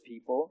all this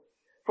people?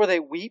 For they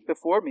weep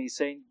before me,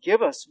 saying,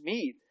 give us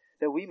meat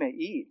that we may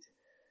eat.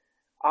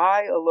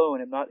 I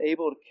alone am not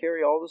able to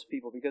carry all this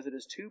people, because it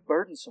is too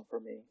burdensome for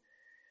me.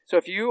 So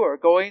if you are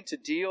going to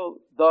deal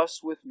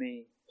thus with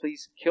me,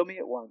 please kill me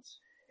at once.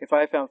 If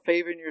I have found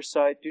favor in your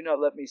sight, do not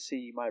let me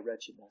see my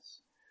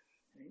wretchedness.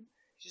 He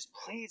just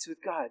pleads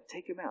with God,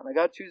 take him out. Now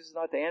God chooses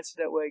not to answer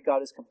that way.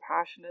 God is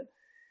compassionate,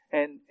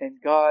 and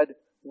God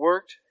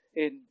worked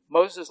in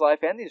Moses'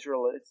 life and the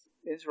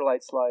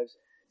Israelites' lives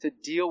to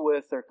deal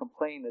with their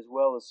complaint as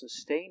well as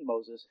sustain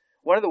Moses.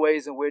 One of the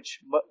ways in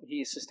which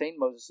he sustained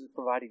Moses is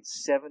providing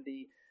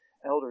 70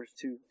 elders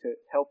to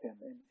help him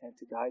and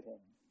to guide him.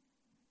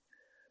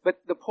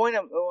 But the point I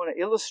want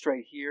to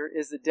illustrate here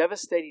is the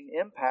devastating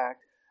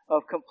impact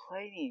of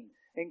complaining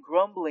and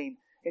grumbling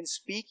and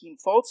speaking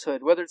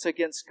falsehood, whether it's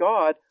against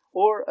God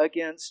or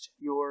against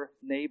your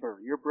neighbor,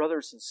 your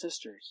brothers and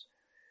sisters.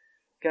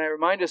 Can I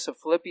remind us of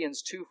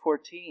Philippians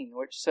 2:14,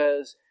 which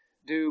says,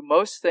 do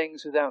most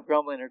things without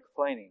grumbling or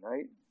complaining,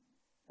 right?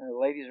 And the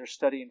ladies are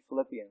studying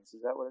Philippians.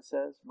 Is that what it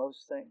says?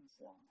 Most things?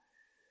 No.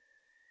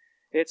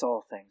 It's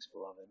all things,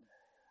 beloved.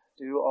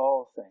 Do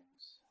all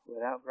things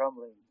without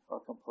grumbling or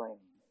complaining,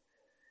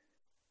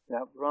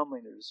 without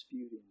grumbling or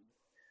disputing.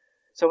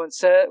 So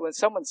when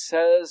someone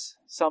says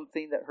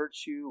something that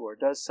hurts you or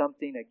does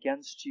something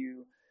against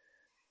you,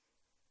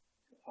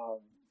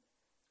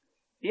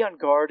 be on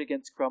guard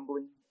against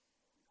grumbling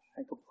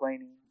and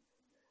complaining.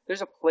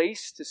 There's a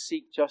place to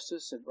seek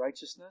justice and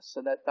righteousness,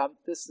 and that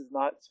this is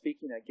not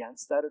speaking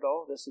against that at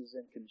all. This is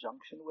in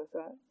conjunction with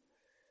that.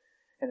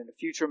 And in the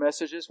future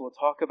messages, we'll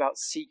talk about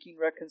seeking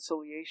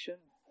reconciliation.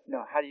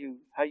 How do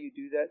you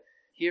do that?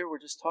 Here, we're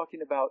just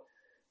talking about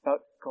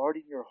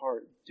guarding your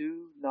heart.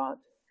 Do not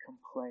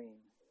complain.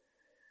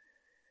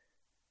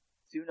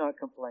 Do not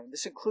complain.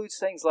 This includes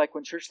things like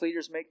when church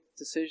leaders make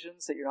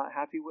decisions that you're not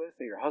happy with,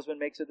 or your husband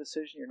makes a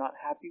decision you're not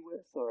happy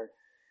with, or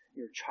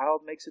your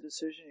child makes a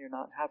decision you're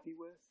not happy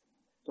with.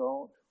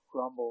 Don't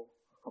grumble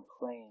or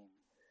complain.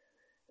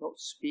 Don't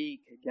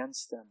speak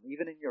against them,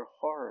 even in your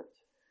heart.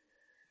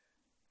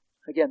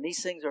 Again,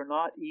 these things are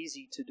not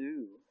easy to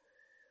do.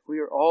 We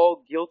are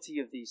all guilty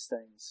of these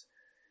things.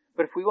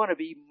 But if we want to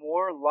be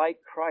more like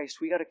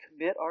Christ, we got to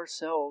commit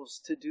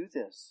ourselves to do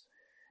this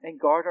and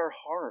guard our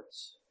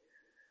hearts.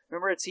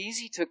 Remember, it's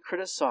easy to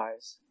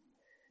criticize.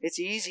 It's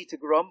easy to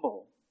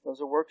grumble. Those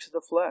are works of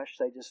the flesh.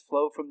 They just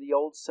flow from the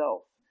old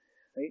self.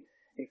 Right?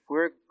 If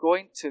we're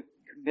going to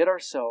commit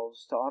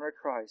ourselves to honor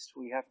Christ,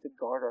 we have to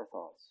guard our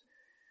thoughts.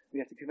 We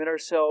have to commit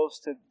ourselves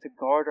to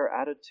guard our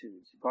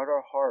attitudes, guard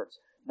our hearts,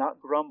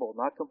 not grumble,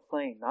 not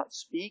complain, not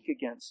speak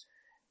against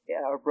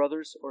our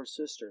brothers or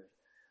sisters.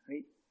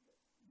 Right?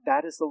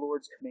 That is the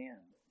Lord's command.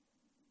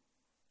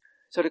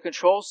 So to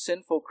control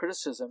sinful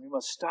criticism, you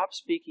must stop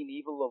speaking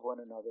evil of one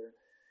another.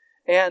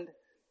 And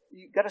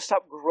you've got to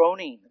stop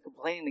groaning and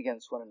complaining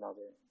against one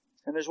another.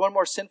 And there's one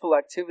more sinful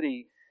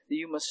activity that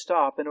you must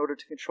stop in order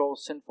to control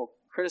sinful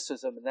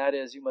criticism, and that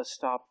is you must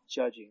stop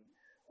judging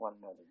one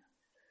another.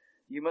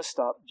 You must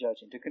stop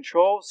judging. To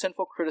control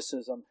sinful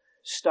criticism,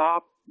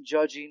 stop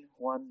judging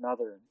one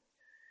another.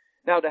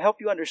 Now, to help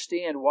you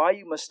understand why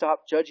you must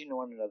stop judging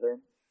one another,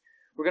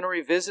 we're going to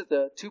revisit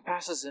the two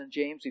passages in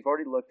James we've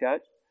already looked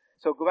at.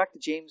 So go back to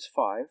James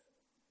 5.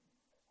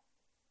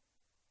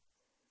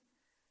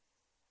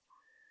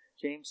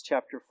 James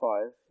chapter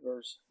 5,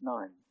 verse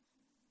 9.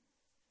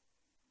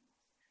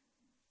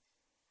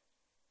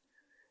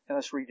 And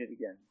let's read it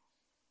again.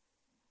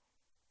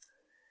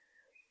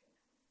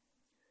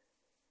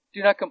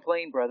 Do not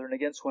complain, brethren,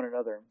 against one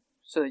another,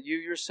 so that you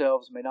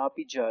yourselves may not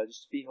be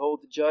judged. Behold,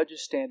 the judge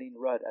is standing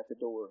right at the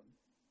door.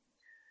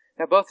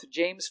 Now, both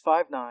James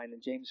 5:9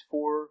 and James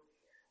 4,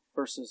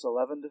 verses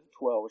 11 to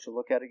 12, which we'll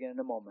look at again in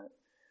a moment,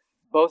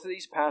 both of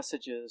these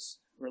passages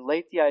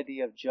relate the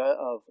idea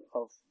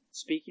of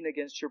speaking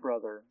against your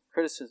brother,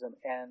 criticism,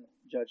 and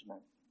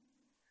judgment.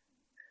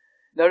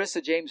 Notice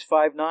that James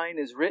 5:9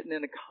 is written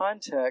in a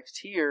context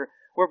here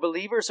where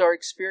believers are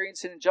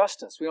experiencing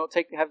injustice. We don't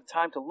have the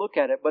time to look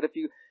at it, but if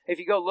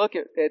you go look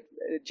at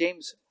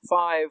James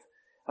 5,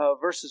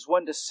 verses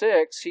 1 to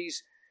 6,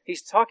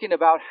 he's talking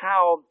about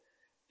how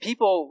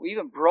people,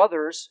 even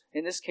brothers,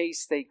 in this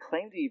case they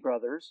claim to be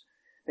brothers,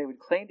 they would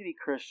claim to be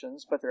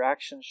Christians, but their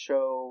actions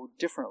show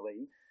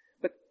differently.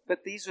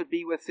 But these would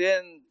be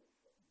within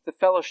the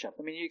fellowship.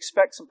 I mean, you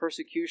expect some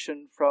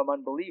persecution from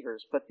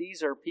unbelievers, but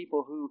these are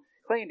people who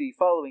claim to be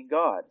following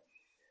God.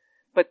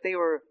 But they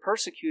were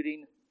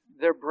persecuting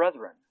their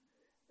brethren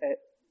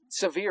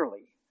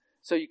severely.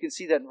 So you can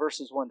see that in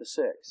verses 1 to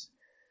 6.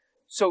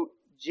 So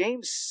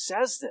James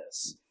says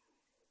this.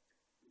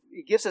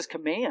 He gives us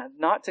command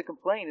not to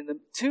complain. And the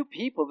two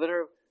people that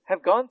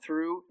have gone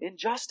through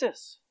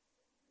injustice.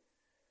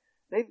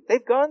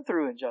 They've gone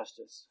through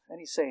injustice. And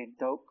he's saying,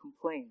 don't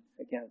complain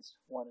against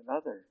one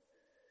another.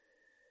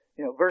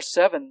 Verse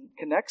 7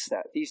 connects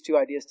these two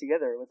ideas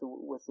together with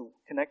the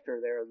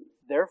connector there.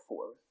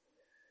 Therefore,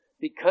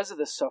 because of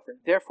the suffering,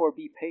 therefore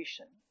be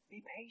patient.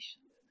 Be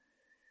patient.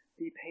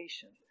 Be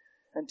patient.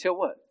 Until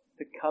what?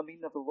 The coming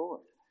of the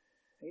Lord.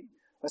 Right?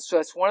 So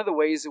that's one of the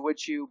ways in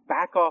which you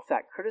back off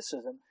that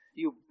criticism.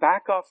 You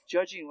back off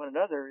judging one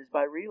another is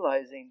by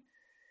realizing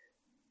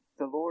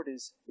the Lord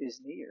is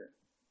near.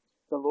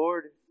 The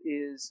Lord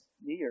is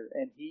near,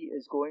 and He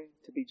is going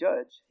to be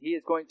judged. He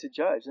is going to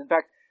judge. In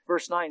fact,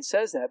 verse 9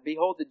 says that,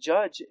 behold, the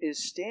judge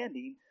is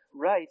standing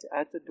right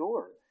at the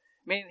door.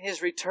 Meaning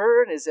His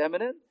return is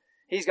imminent.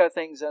 He's got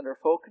things under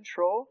full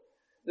control.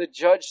 The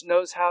judge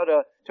knows how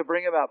to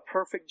bring about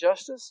perfect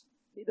justice.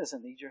 He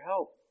doesn't need your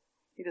help.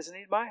 He doesn't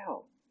need my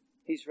help.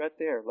 He's right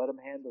there. Let Him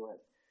handle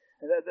it.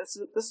 And this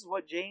is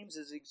what James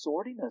is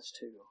exhorting us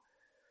to.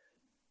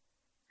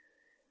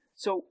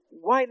 So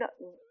why not?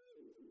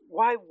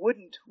 Why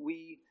wouldn't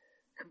we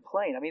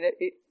complain? I mean,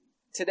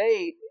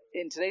 today,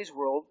 in today's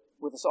world,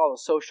 with all the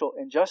social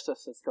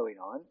injustice that's going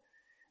on,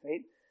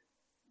 right?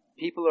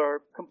 People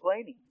are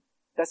complaining.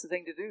 That's the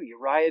thing to do. You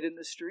riot in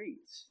the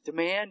streets.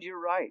 Demand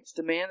your rights.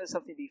 Demand that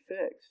something be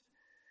fixed.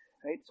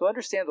 Right? So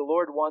understand the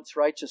Lord wants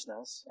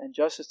righteousness and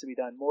justice to be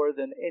done more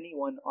than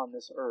anyone on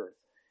this earth.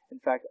 In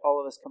fact,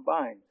 all of us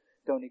combined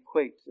don't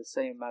equate to the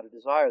same amount of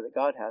desire that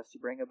God has to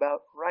bring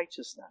about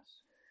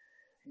righteousness.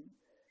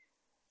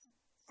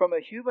 From a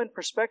human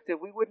perspective,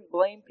 we wouldn't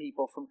blame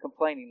people from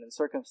complaining in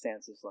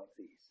circumstances like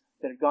these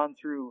that have gone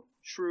through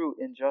true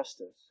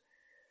injustice.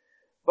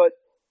 But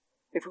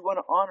if we want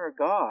to honor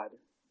God,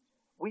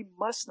 we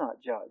must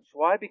not judge.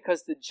 Why?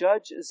 Because the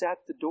judge is at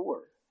the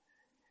door.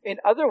 In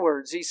other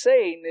words, he's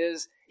saying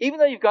is, even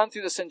though you've gone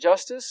through this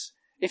injustice,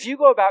 if you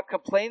go about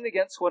complaining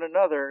against one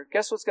another,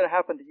 guess what's going to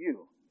happen to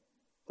you?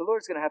 The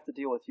Lord's going to have to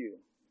deal with you.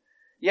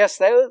 Yes,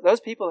 those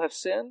people have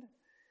sinned,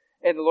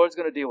 and the Lord's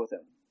going to deal with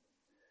them.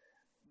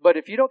 But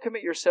if you don't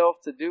commit yourself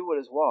to do what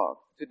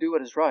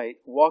is right,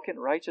 walk in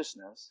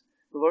righteousness,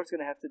 the Lord's going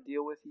to have to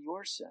deal with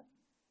your sin.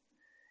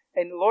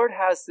 And the Lord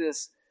has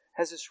this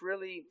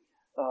really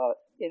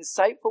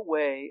insightful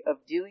way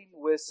of dealing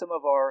with some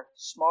of our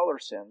smaller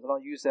sins. And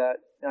I'll use that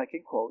like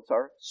in quotes,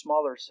 our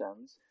smaller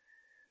sins.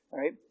 All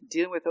right?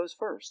 Dealing with those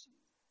first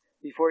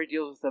before he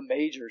deals with the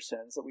major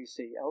sins that we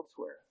see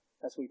elsewhere.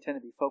 That's what we tend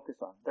to be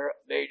focused on. They're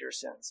major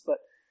sins. But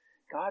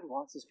God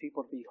wants his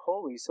people to be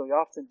holy, so he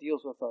often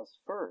deals with us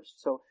first.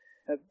 So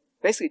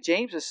basically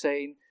James is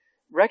saying,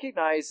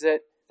 recognize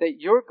that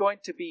you're going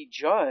to be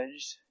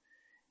judged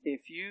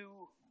if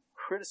you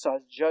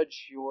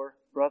judge your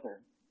brother.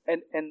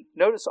 And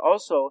notice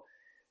also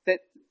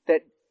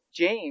that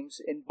James,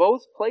 in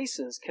both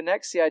places,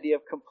 connects the idea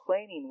of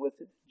complaining with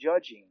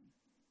judging.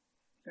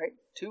 Right?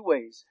 Two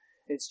ways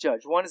it's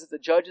judged. One is that the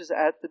judge is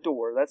at the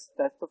door. That's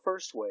the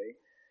first way.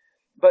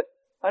 But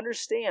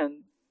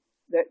understand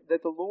that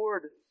the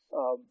Lord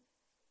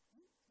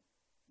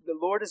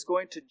is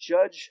going to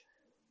judge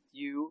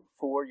you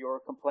for your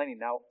complaining.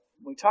 Now,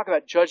 when we talk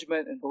about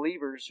judgment and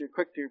believers, your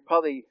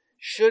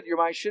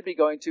mind should be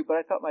going to, but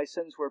I thought my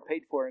sins were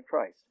paid for in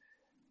Christ.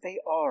 They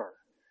are.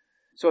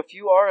 So if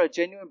you are a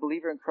genuine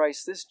believer in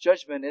Christ, this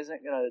judgment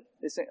isn't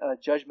a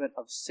judgment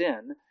of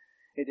sin.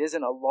 It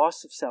isn't a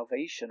loss of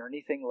salvation or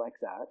anything like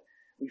that.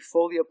 We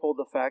fully uphold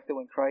the fact that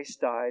when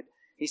Christ died,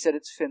 he said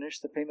it's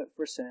finished. The payment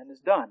for sin is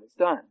done. It's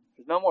done.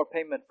 There's no more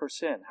payment for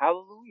sin.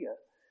 Hallelujah.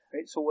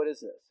 Right? So what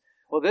is this?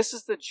 Well, this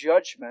is the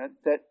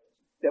judgment that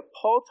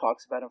Paul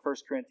talks about in 1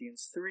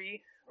 Corinthians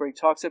 3, where he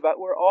talks about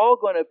we're all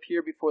going to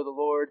appear before the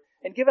Lord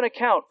and give an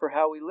account for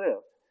how we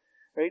live.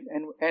 Right?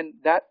 And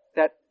that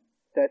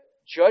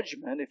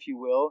judgment, if you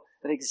will,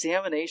 that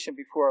examination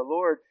before our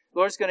Lord, the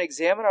Lord's going to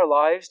examine our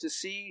lives to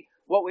see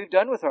what we've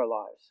done with our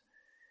lives.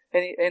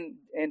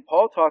 And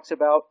Paul talks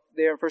about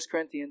there in 1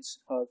 Corinthians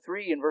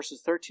 3 in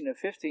verses 13 and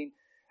 15,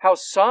 how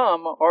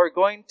some are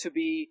going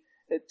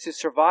to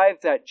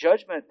survive that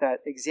judgment, that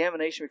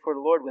examination before the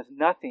Lord with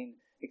nothing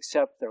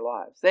except their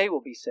lives. They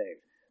will be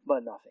saved,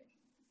 but nothing.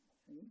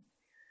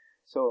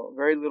 So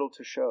very little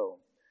to show.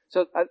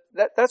 So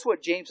that's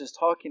what James is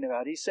talking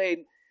about. He's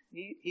saying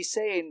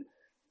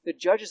the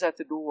judge is at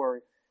the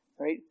door,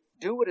 right?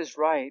 Do what is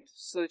right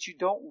so that you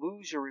don't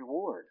lose your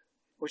reward,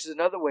 which is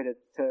another way to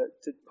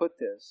put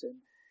this. And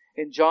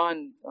in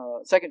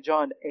 2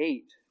 John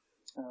 8,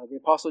 the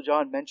Apostle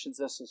John mentions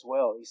this as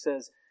well. He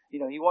says,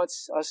 he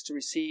wants us to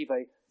receive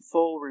a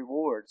full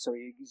reward. So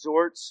he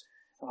exhorts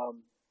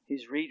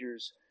his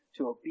readers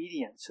to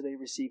obedience so they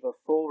receive a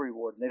full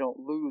reward and they don't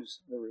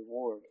lose the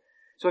reward.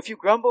 So if you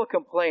grumble and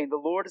complain, the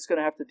Lord is going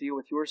to have to deal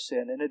with your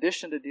sin in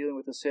addition to dealing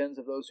with the sins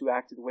of those who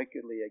acted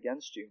wickedly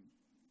against you.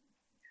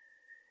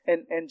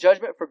 And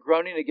judgment for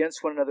groaning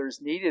against one another is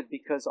needed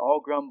because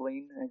all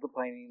grumbling and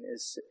complaining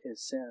is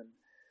sin.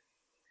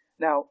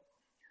 Now,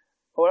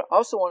 I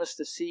also want us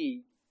to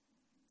see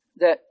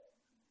that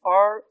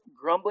our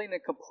grumbling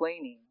and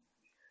complaining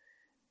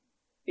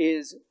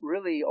is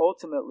really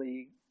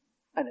ultimately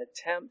an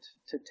attempt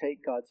to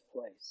take God's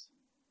place.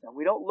 Now,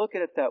 we don't look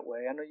at it that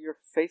way. I know you're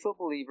faithful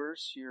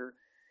believers. You're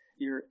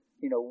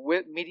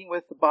meeting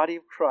with the body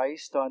of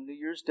Christ on New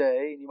Year's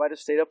Day, and you might have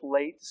stayed up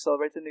late to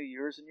celebrate the New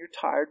Year's, and you're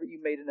tired, but you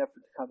made an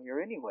effort to come here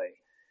anyway.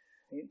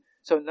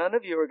 So none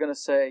of you are going to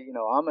say,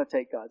 I'm going to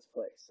take God's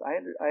place.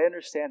 I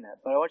understand that,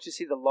 but I want you to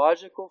see the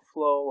logical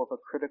flow of a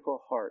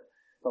critical heart.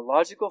 The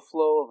logical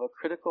flow of a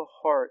critical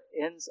heart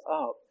ends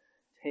up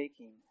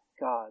taking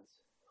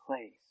God's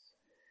place.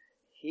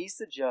 He's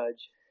the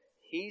judge.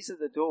 He's at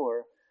the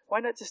door. Why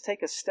not just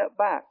take a step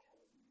back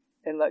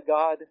and let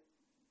God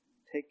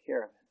take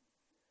care of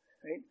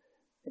it? Right?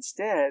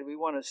 Instead, we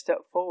want to step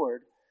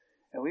forward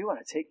and we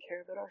want to take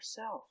care of it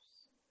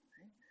ourselves.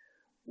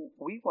 Right?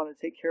 We want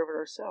to take care of it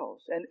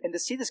ourselves. And to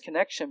see this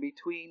connection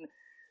between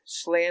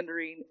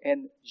slandering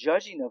and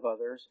judging of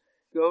others,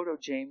 go to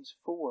James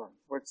 4,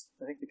 where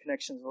I think the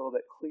connection is a little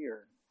bit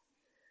clear.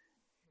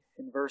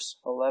 In verse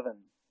 11.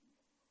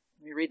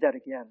 Let me read that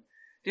again.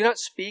 Do not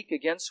speak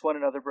against one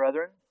another,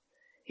 brethren.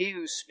 He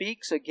who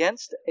speaks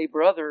against a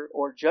brother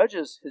or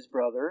judges his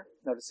brother,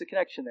 notice the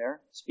connection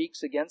there,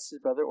 speaks against his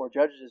brother or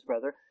judges his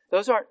brother,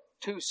 those aren't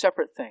two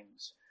separate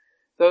things.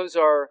 Those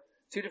are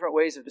two different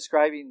ways of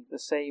describing the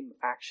same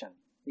action.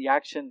 The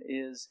action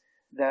is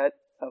that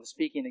of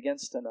speaking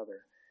against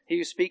another. He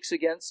who speaks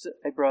against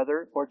a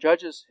brother or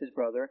judges his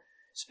brother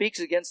speaks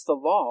against the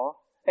law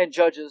and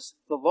judges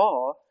the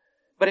law.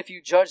 But if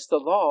you judge the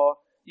law,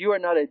 you are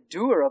not a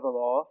doer of the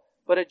law,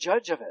 but a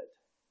judge of it.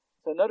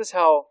 So notice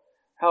how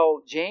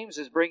James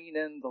is bringing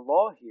in the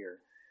law here.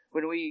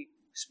 When we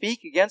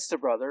speak against a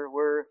brother,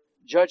 we're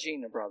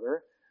judging a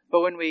brother. But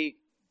when we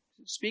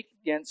speak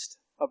against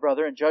a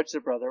brother and judge the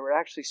brother, we're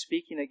actually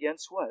speaking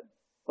against what?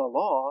 The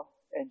law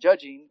and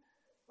judging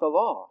the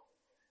law.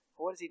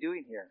 What is he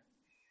doing here?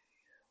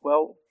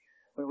 Well,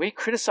 when we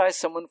criticize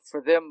someone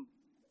for them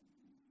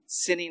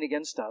sinning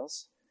against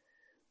us,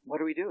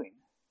 what are we doing?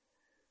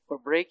 We're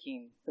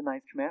breaking the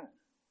ninth commandment.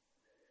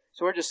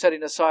 So we're just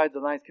setting aside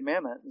the ninth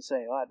commandment and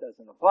saying, that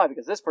doesn't apply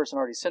because this person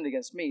already sinned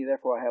against me,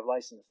 therefore I have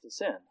license to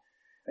sin.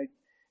 Right?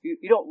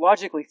 You don't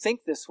logically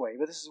think this way,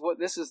 but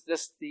this is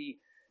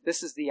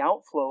the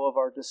outflow of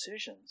our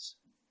decisions.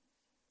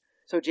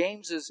 So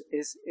James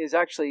is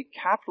actually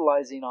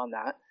capitalizing on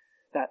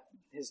that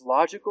his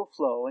logical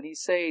flow, and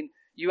he's saying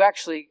you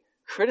actually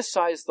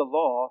criticize the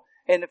law,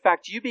 and in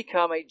fact you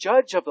become a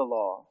judge of the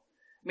law.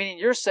 Meaning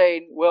you're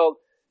saying, well,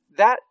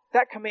 that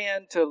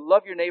command to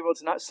love your neighbor,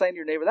 to not slander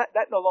your neighbor,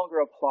 that no longer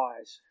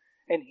applies.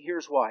 And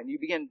here's why. And you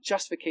begin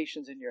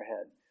justifications in your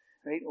head.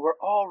 Right? We're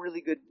all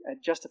really good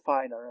at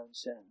justifying our own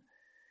sin.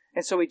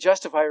 And so we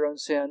justify our own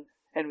sin,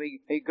 and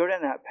we go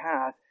down that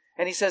path.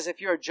 And he says,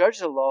 if you're a judge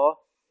of the law,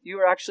 you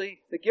are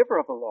actually the giver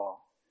of the law.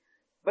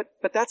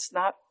 But that's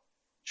not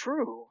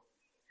true.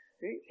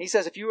 He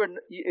says, if you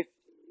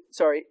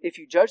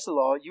judge the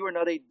law, you are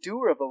not a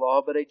doer of the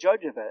law, but a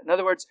judge of it. In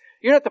other words,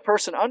 you're not the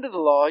person under the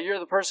law, you're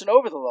the person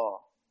over the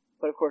law.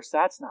 But of course,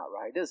 that's not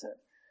right, is it?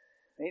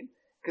 Right?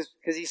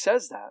 Because he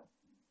says that.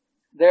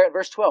 There at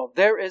verse 12,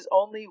 there is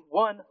only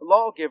one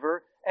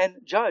lawgiver and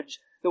judge,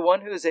 the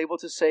one who is able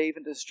to save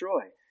and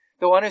destroy.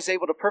 The one who is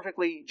able to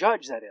perfectly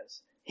judge, that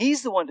is.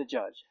 He's the one to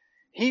judge.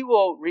 He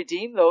will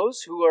redeem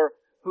those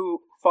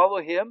who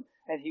follow him,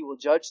 and he will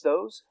judge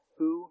those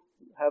who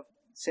have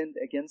sinned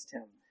against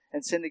him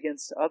and sinned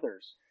against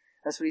others.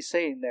 That's what he's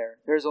saying there.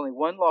 There is only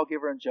one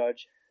lawgiver and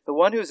judge, the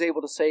one who is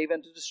able to save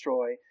and to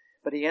destroy.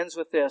 But he ends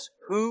with this,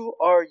 who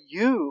are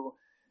you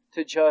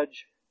to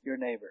judge your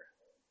neighbor?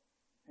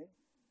 Okay?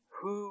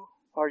 Who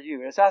are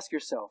you? Just ask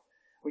yourself,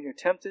 when you're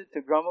tempted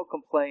to grumble,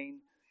 complain,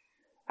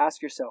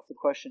 ask yourself the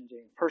question,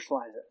 James,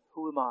 personalize it.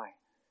 Who am I?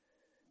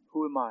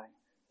 Who am I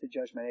to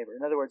judge my neighbor?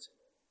 In other words,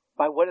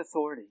 by what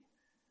authority?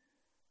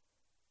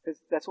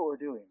 Because that's what we're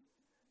doing.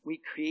 We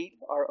create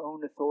our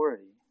own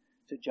authority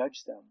to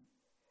judge them.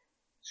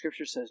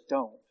 Scripture says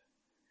don't.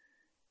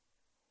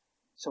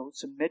 So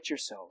submit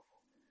yourself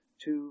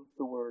to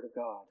the Word of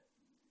God.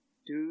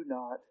 Do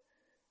not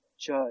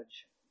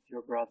judge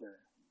your brother.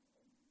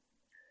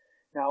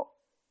 Now,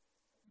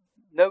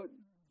 note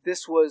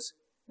this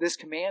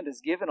command is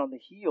given on the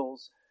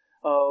heels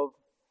of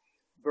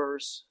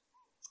verse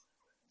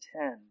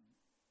 10.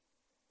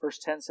 Verse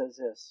 10 says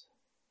this,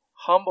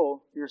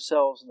 humble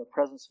yourselves in the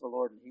presence of the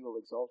Lord, and He will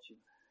exalt you.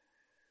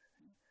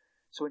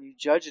 So when you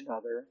judge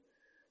another,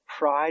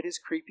 pride is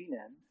creeping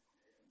in.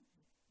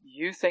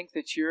 You think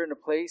that you're in a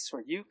place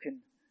where you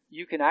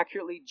can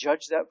accurately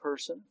judge that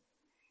person.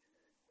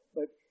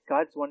 But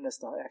God's wanting us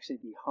to actually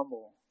be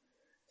humble.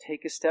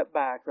 Take a step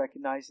back,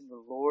 recognizing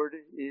the Lord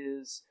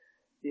is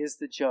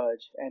the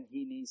judge, and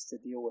He needs to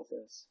deal with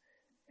us.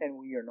 And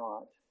we are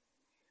not.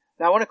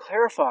 Now I want to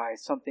clarify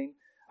something.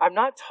 I'm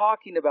not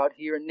talking about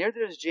here, and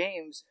neither is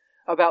James,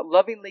 about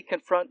lovingly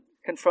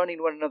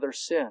confronting one another's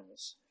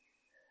sins.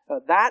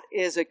 That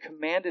is a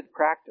commanded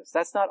practice.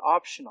 That's not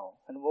optional.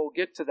 And we'll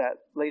get to that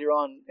later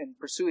on in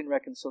pursuing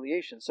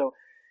reconciliation. So,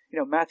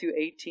 Matthew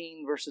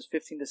 18 verses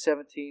 15 to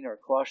 17 or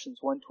Colossians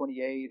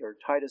 1:28 or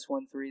Titus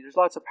 1:3. There's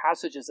lots of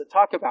passages that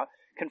talk about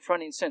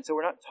confronting sin. So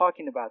we're not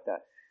talking about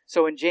that.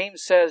 So when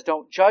James says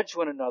don't judge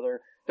one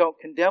another, don't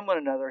condemn one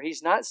another,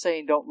 he's not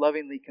saying don't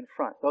lovingly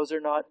confront. Those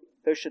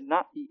should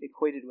not be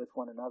equated with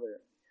one another.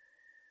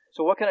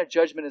 So what kind of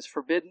judgment is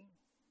forbidden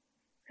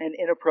and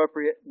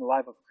inappropriate in the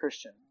life of a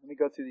Christian? Let me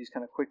go through these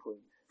kind of quickly.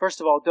 First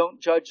of all, don't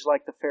judge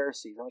like the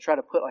Pharisees. I'm going to try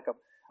to put like a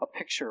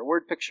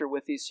word picture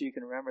with these so you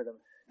can remember them.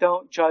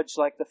 Don't judge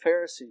like the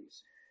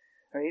Pharisees.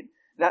 Right?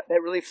 That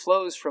really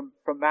flows from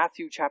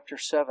Matthew chapter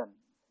 7.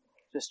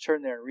 Just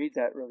turn there and read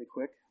that really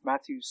quick.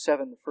 Matthew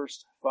 7, the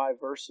first 5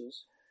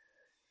 verses.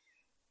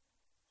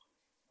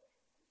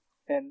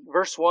 And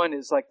verse 1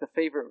 is like the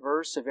favorite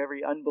verse of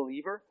every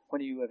unbeliever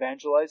when you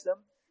evangelize them.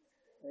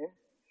 Okay?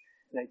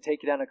 They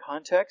take it out of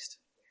context.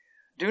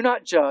 Do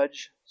not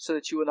judge so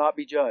that you will not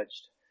be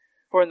judged.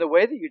 For in the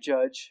way that you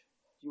judge,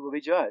 you will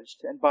be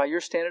judged. And by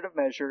your standard of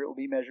measure, it will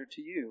be measured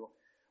to you.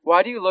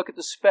 Why do you look at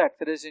the speck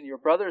that is in your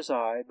brother's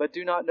eye, but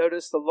do not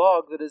notice the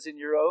log that is in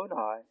your own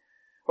eye?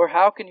 Or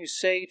how can you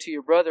say to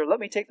your brother, let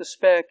me take the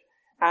speck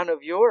out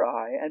of your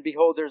eye, and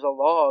behold, there's a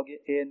log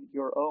in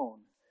your own.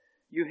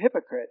 You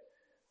hypocrite,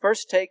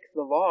 first take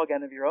the log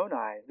out of your own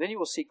eye, then you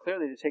will see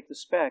clearly to take the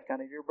speck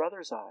out of your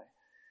brother's eye.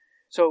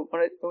 So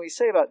when we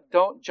say about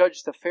don't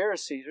judge the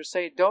Pharisees, we're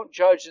saying don't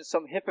judge in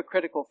some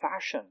hypocritical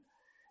fashion,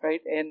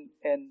 right? And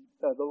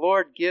the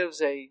Lord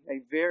gives a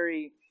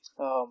very,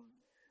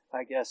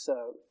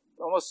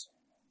 almost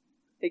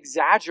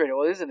exaggerated,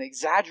 well, it is an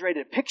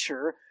exaggerated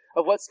picture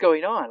of what's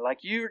going on. Like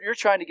you're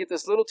trying to get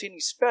this little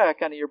teeny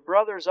speck out of your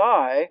brother's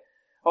eye,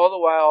 all the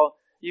while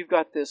you've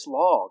got this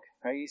log,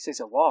 right? He says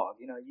a log.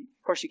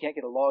 Of course you can't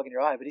get a log in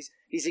your eye, but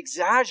he's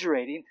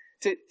exaggerating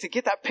to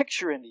get that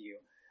picture into you.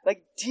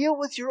 Like, deal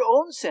with your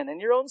own sin. And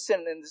your own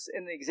sin,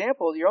 in the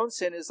example, your own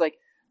sin is like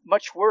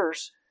much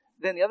worse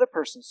than the other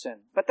person's sin.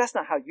 But that's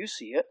not how you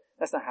see it.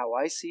 That's not how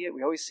I see it.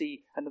 We always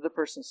see another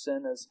person's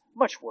sin as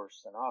much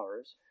worse than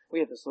ours.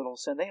 We have this little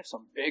sin. They have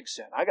some big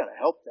sin. I got to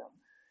help them.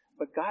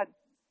 But God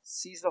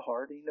sees the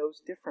heart. He knows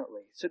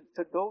differently. So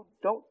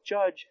don't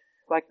judge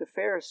like the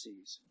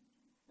Pharisees.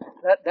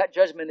 That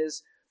judgment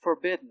is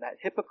forbidden. That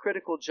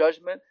hypocritical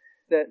judgment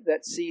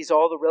that sees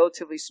all the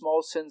relatively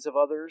small sins of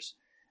others,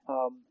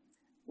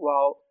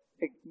 while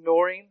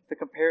ignoring the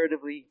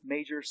comparatively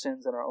major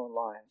sins in our own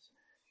lives.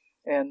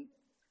 And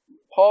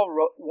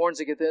Paul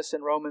warns against this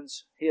in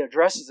Romans. He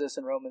addresses this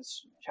in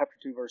Romans chapter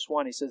 2, verse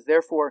 1. He says,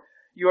 "Therefore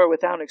you are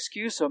without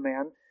excuse, O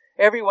man,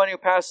 everyone who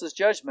passes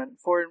judgment,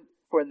 for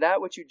in that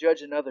which you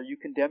judge another, you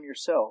condemn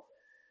yourself.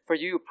 For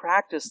you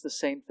practice the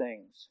same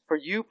things.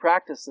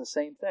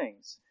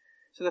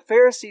 So the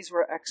Pharisees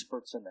were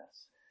experts in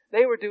this.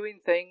 They were doing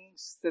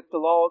things that the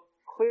law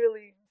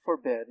clearly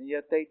forbid, and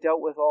yet they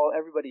dealt with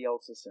everybody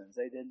else's sins.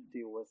 They didn't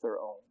deal with their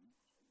own.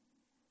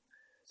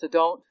 So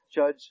don't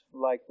judge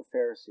like the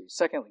Pharisees.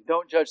 Secondly,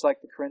 don't judge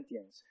like the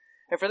Corinthians.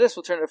 And for this,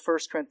 we'll turn to 1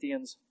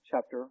 Corinthians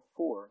chapter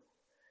 4.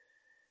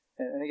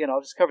 And again,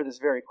 I'll just cover this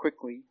very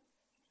quickly.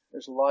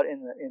 There's a lot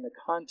in the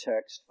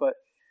context, but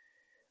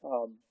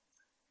I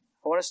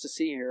want us to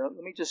see here.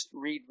 Let me just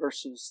read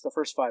the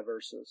first 5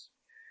 verses.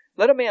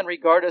 Let a man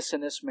regard us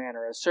in this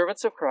manner, as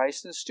servants of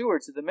Christ and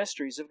stewards of the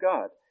mysteries of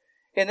God.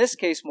 In this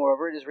case,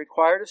 moreover, it is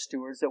required of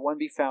stewards that one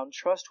be found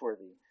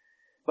trustworthy.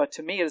 But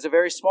to me it is a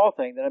very small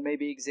thing that I may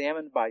be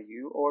examined by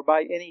you, or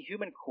by any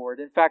human court.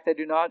 In fact, I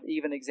do not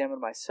even examine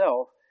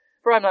myself,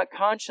 for I am not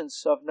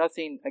conscious of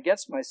nothing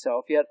against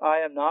myself, yet I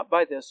am not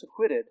by this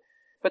acquitted.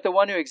 But the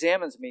one who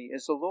examines me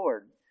is the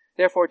Lord.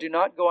 Therefore do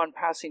not go on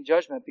passing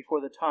judgment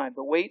before the time,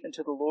 but wait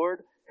until the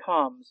Lord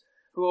comes,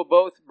 who will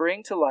both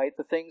bring to light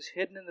the things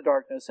hidden in the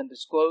darkness and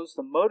disclose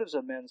the motives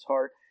of men's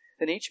heart.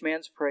 Then each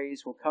man's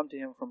praise will come to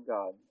him from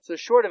God." So the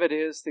short of it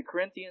is, the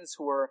Corinthians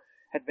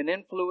had been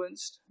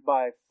influenced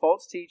by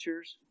false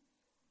teachers,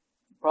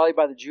 probably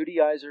by the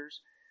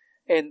Judaizers,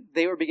 and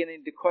they were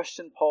beginning to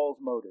question Paul's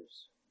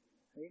motives.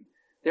 Right?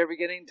 They're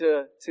beginning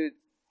to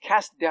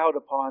cast doubt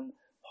upon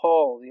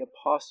Paul, the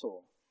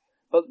apostle.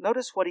 But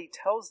notice what he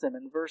tells them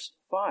in verse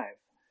 5.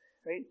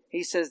 Right?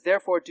 He says,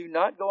 "Therefore do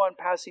not go on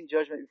passing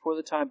judgment before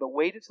the time, but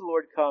wait until the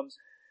Lord comes,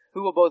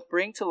 who will both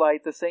bring to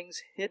light the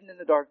things hidden in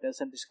the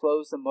darkness and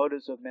disclose the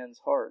motives of men's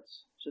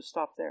hearts." Just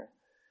stop there.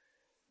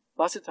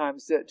 Lots of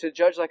times, to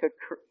judge like a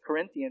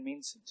Corinthian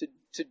means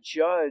to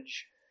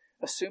judge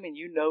assuming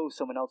you know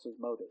someone else's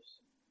motives.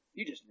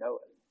 You just know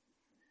it.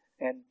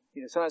 And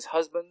sometimes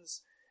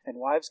husbands and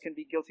wives can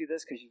be guilty of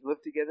this because you've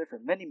lived together for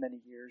many, many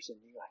years,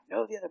 and you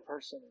know the other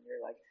person, and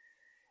you're like,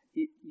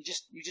 you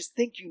just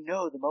think you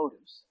know the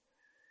motives.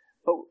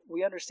 But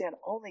we understand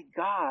only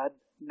God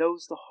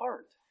knows the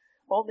heart.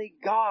 Only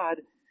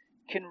God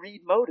can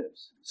read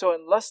motives. So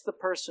unless the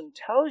person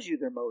tells you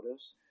their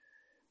motives,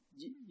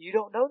 you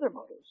don't know their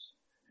motives.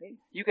 Right?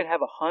 You can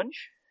have a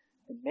hunch,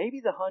 and maybe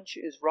the hunch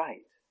is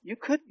right. You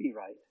could be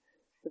right.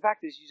 The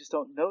fact is, you just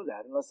don't know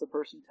that unless the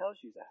person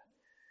tells you that.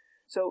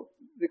 So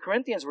the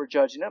Corinthians were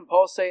judging them.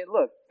 Paul's saying,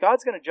 look,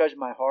 God's going to judge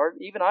my heart.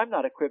 Even I'm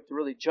not equipped to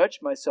really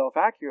judge myself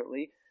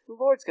accurately. The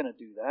Lord's going to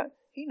do that.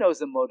 He knows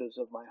the motives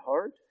of my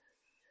heart.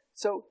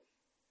 So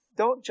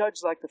don't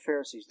judge like the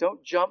Pharisees.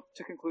 Don't jump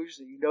to conclusions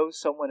that you know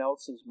someone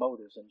else's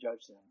motives and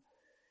judge them.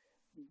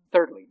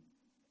 Thirdly,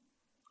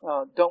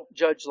 don't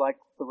judge like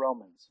the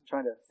Romans. I'm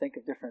trying to think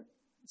of different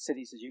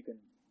cities that you can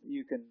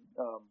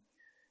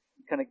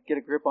kind of get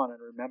a grip on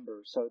and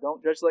remember. So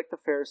don't judge like the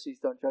Pharisees.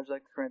 Don't judge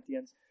like the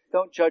Corinthians.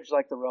 Don't judge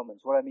like the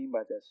Romans. What I mean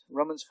by this,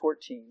 Romans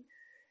 14,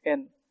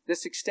 and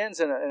this extends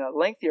in a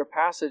lengthier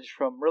passage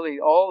from really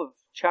all of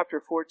chapter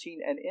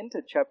 14 and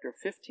into chapter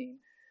 15.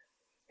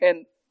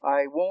 And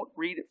I won't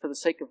read it for the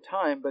sake of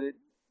time, but it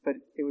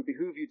would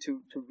behoove you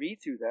to read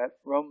through that.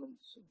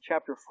 Romans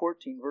chapter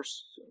 14,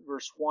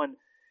 verse 1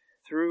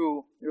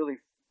 through really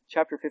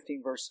chapter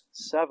 15, verse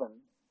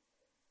 7.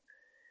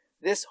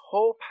 This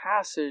whole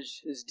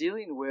passage is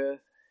dealing with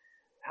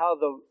how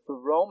the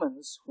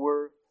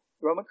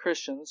Roman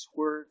Christians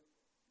were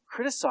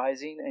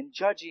criticizing and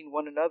judging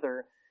one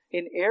another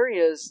in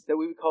areas that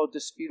we would call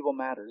disputable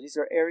matters. These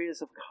are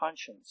areas of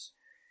conscience.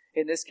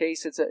 In this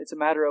case, it's a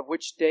matter of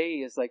which day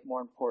is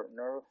more important,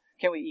 or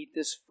can we eat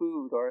this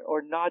food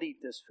or not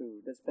eat this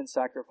food that's been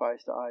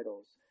sacrificed to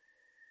idols.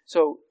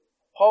 So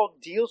Paul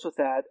deals with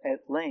that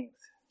at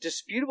length.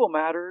 Disputable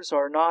matters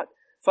are not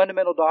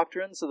fundamental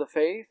doctrines of the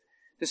faith.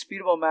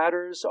 Disputable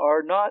matters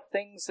are not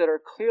things that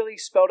are clearly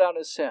spelled out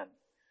as sin.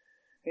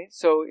 Okay?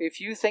 So if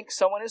you think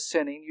someone is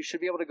sinning, you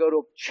should be able to go to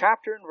a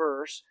chapter and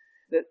verse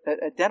that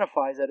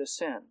identifies that as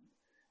sin.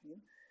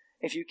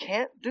 If you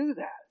can't do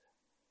that,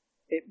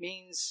 it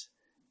means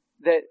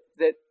that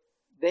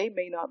they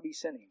may not be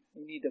sinning.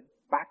 You need to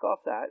back off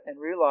that and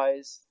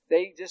realize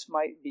they just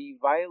might be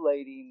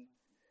violating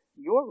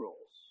your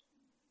rules,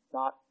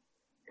 not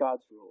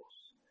God's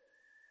rules.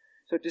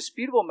 So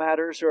disputable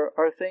matters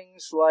are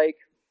things like,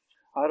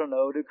 I don't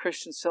know, do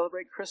Christians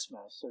celebrate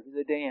Christmas? Or do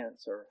they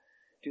dance? Or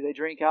do they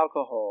drink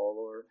alcohol?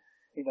 Or,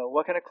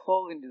 what kind of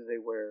clothing do they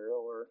wear?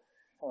 Or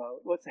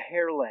what's the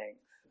hair length?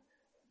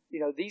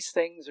 These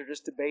things are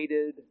just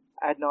debated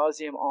ad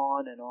nauseum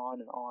on and on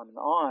and on and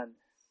on.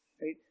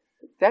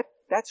 Right?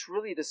 That's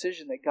really a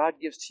decision that God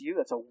gives to you.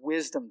 That's a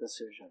wisdom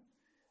decision,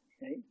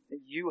 right,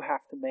 that you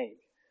have to make.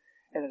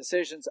 And the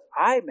decisions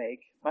I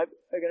make are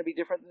going to be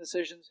different than the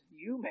decisions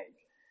you make.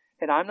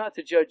 And I'm not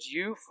to judge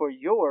you for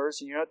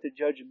yours, and you're not to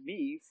judge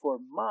me for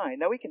mine.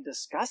 Now, we can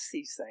discuss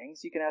these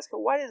things. You can ask,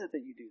 why is it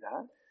that you do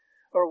that?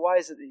 Or why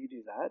is it that you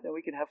do that? And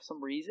we can have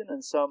some reason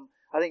and some,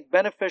 I think,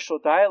 beneficial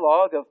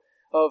dialogue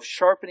of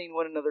sharpening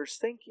one another's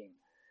thinking.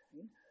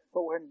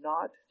 But we're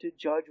not to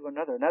judge one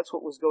another. And that's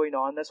what was going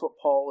on. That's what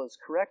Paul is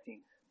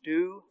correcting.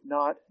 Do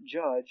not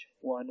judge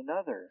one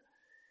another.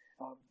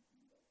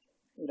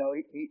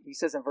 He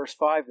says in verse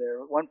 5 there,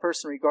 one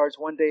person regards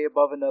one day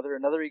above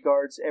another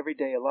regards every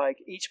day alike.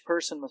 Each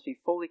person must be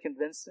fully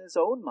convinced in his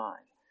own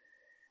mind.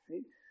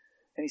 Right?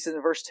 And he says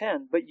in verse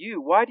 10, but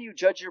you, why do you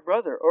judge your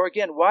brother? Or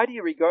again, why do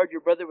you regard your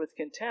brother with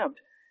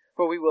contempt?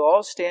 For we will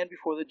all stand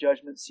before the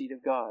judgment seat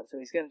of God. So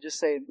he's going to just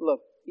say,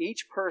 look,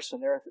 each person,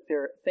 there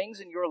are things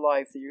in your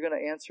life that you're going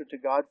to answer to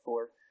God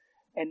for,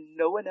 and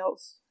no one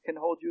else can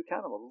hold you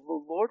accountable.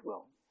 The Lord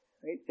will.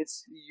 Right?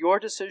 It's your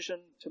decision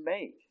to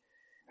make.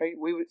 Right?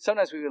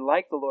 Sometimes we would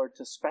like the Lord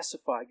to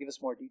specify, give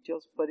us more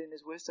details, but in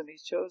His wisdom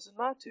He's chosen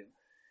not to.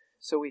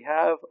 So we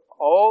have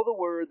all the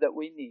word that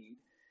we need,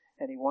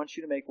 and He wants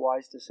you to make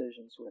wise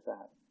decisions with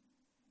that.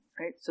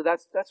 Right? So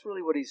that's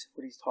really what he's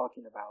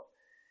talking about.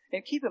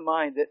 And keep in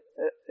mind that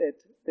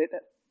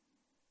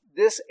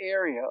this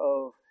area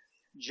of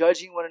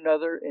judging one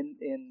another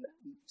in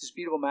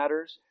disputable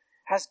matters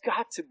has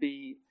got to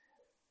be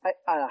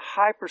a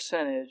high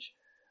percentage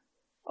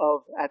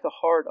at the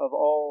heart of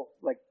all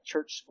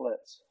church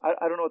splits.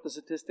 I don't know what the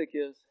statistic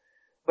is,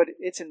 but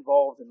it's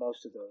involved in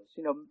most of those.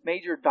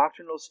 Major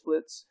doctrinal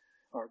splits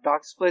or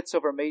splits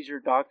over major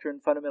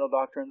doctrine, fundamental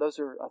doctrine, those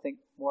are, I think,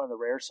 more on the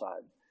rare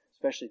side,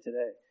 especially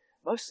today.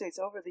 Mostly it's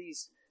over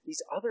these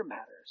other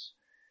matters.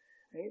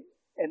 Right?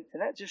 And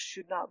that just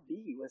should not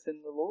be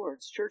within the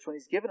Lord's church when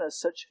He's given us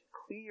such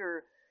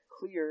clear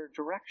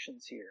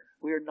directions here.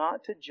 We are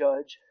not to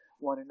judge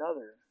one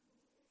another.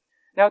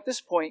 Now at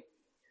this point,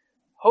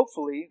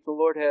 hopefully the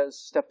Lord has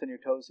stepped on your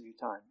toes a few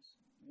times.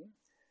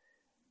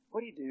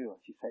 What do you do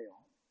if you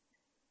fail?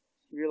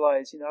 You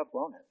realize, I've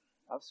blown it.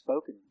 I've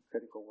spoken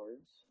critical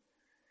words.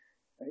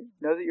 Right?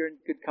 Know that you're in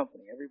good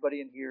company.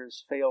 Everybody in here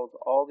has failed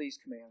all these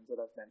commands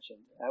that I've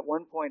mentioned at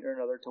one point or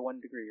another, to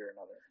one degree or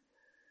another.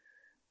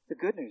 The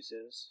good news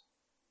is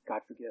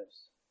God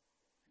forgives.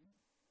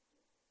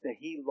 That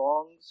He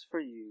longs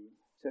for you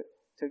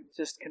to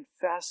just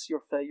confess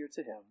your failure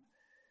to Him,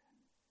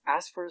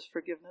 ask for His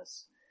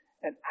forgiveness,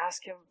 and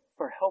ask Him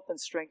for help and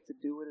strength to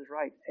do what is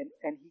right.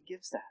 And He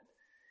gives that.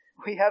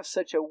 We have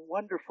such a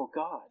wonderful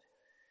God.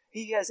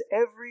 He has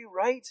every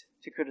right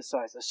to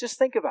criticize us. Just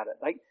think about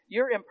it.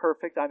 You're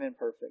imperfect, I'm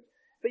imperfect.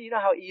 But you know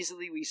how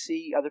easily we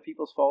see other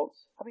people's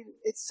faults? I mean,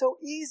 it's so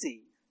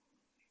easy.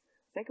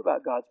 Think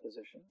about God's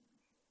position.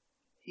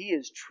 He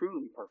is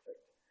truly perfect.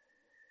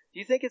 Do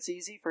you think it's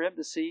easy for Him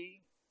to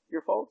see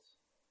your faults?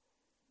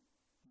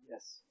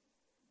 Yes.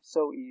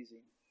 So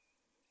easy.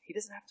 He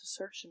doesn't have to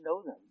search to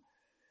know them.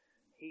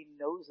 He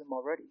knows them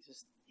already.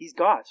 He's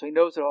God, so He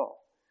knows it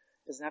all.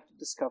 He doesn't have to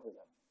discover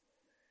them.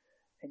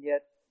 And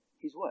yet,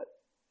 He's what?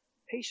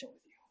 Patient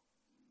with you.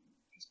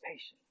 He's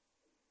patient.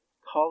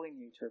 Calling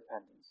you to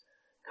repentance.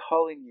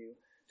 Calling you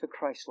to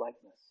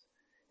Christ-likeness.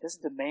 He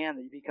doesn't demand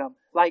that you become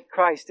like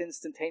Christ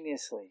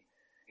instantaneously.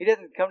 He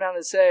doesn't come down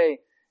and say,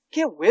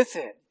 get with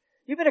it.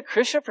 You've been a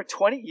Christian for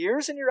 20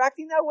 years and you're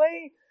acting that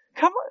way?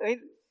 Come on. I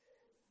mean,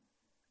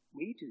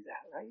 we do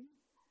that, right?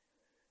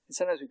 And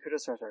sometimes we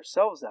criticize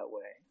ourselves that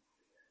way.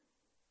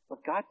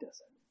 But God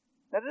doesn't.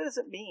 Now that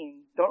doesn't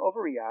mean, don't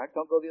overreact,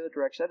 don't go the other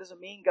direction. That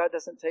doesn't mean God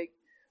doesn't take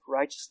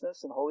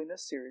righteousness and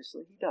holiness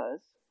seriously. He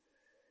does.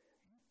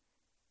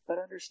 But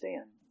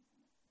understand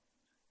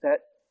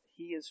that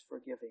He is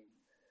forgiving.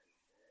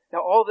 Now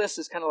all this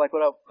is kind of like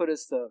what I'll put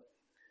as the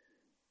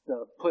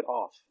put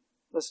off.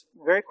 Let's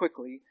very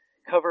quickly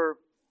cover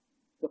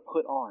the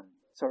put on.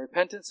 So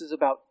repentance is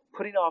about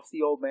putting off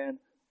the old man,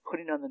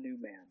 putting on the new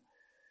man.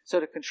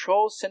 So to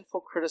control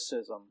sinful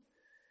criticism,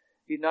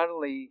 you not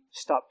only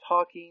stop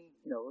talking,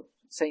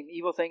 saying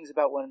evil things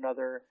about one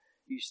another,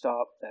 you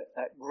stop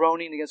that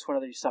groaning against one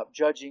another, you stop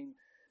judging,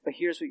 But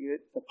here's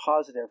the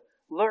positive.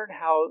 Learn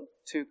how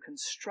to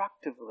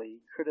constructively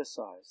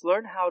criticize.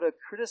 Learn how to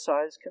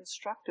criticize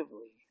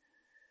constructively.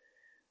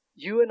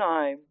 You and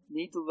I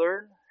need to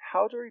learn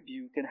how to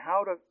rebuke and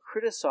how to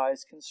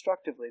criticize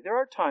constructively. There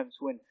are times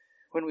when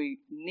we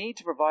need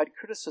to provide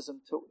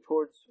criticism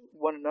towards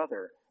one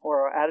another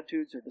or our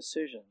attitudes or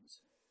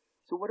decisions.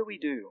 So what do we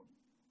do?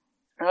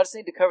 And I just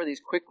need to cover these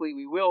quickly.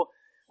 We'll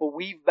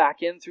weave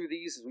back in through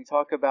these as we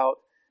talk about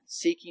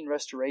seeking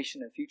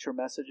restoration in future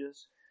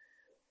messages.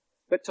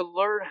 But to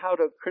learn how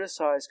to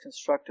criticize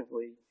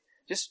constructively,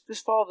 just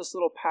follow this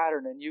little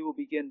pattern and you will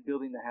begin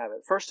building the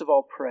habit. First of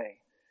all, pray.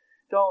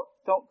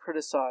 Don't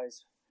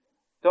criticize.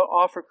 Don't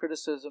offer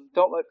criticism.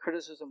 Don't let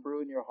criticism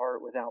brew in your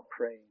heart without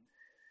praying.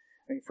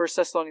 1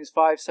 Thessalonians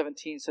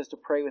 5:17 says to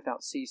pray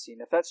without ceasing.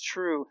 If that's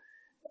true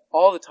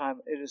all the time,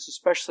 it is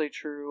especially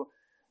true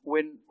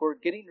when we're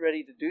getting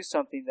ready to do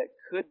something that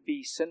could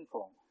be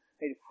sinful.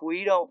 If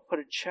we don't put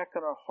a check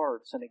on our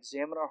hearts and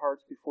examine our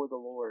hearts before the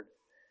Lord,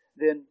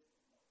 then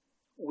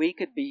we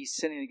could be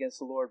sinning against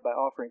the Lord by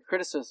offering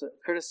criticism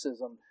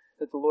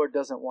that the Lord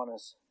doesn't want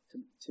us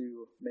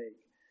to make.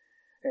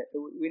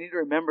 We need to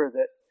remember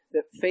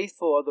that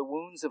faithful are the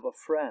wounds of a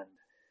friend.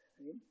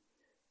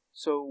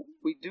 So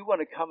we do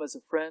want to come as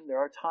a friend. There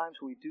are times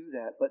we do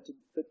that, but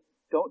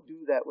don't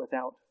do that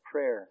without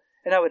prayer.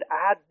 And I would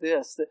add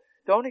this, that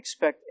don't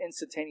expect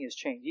instantaneous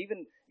change.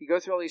 Even you go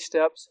through all these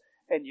steps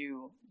and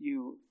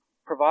you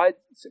provide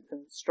some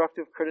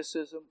constructive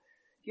criticism,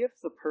 give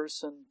the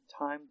person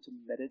time to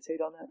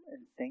meditate on that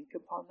and think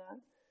upon that.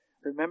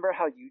 Remember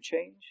how you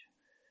change.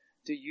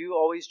 Do you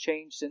always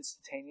change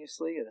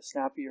instantaneously at a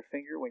snap of your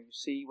finger when you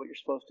see what you're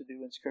supposed to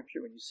do in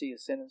Scripture, when you see a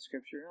sin in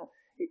Scripture? No,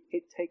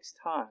 it takes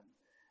time.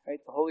 Right?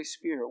 The Holy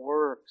Spirit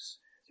works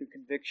through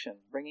conviction,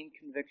 bringing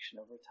conviction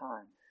over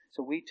time.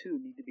 So we too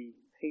need to be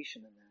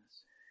patient in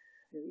this.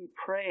 And we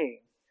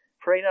pray.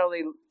 Pray not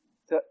only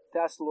to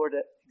ask the Lord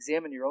to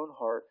examine your own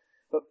heart,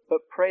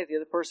 but pray the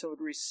other person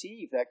would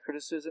receive that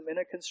criticism in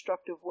a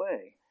constructive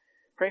way.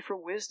 Pray for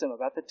wisdom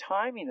about the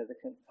timing of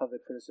the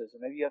criticism.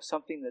 Maybe you have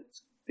something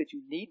that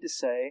you need to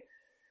say,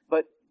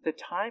 but the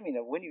timing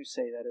of when you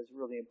say that is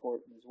really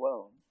important as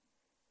well.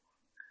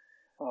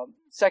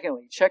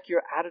 Secondly, check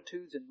your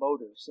attitudes and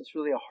motives. It's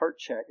really a heart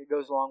check. It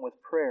goes along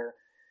with prayer.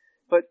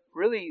 But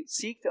really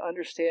seek to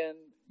understand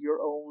your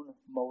own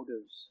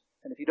motives.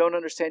 And if you don't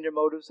understand your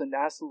motives, then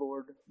ask the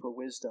Lord for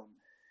wisdom.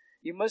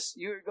 You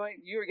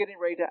are getting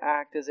ready to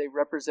act as a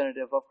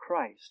representative of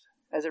Christ,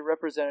 as a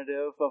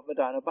representative of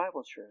Medina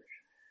Bible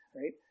Church,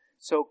 right?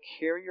 So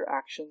carry your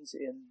actions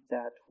in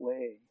that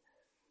way.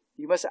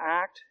 You must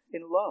act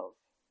in love.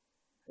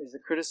 Is the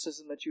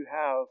criticism that you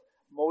have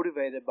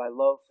motivated by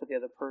love for the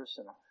other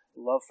person,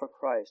 love for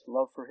Christ,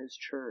 love for His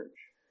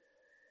church?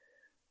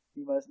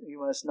 You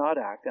must not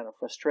act out of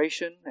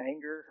frustration,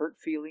 anger, hurt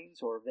feelings,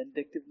 or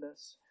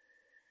vindictiveness.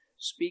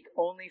 Speak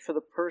only for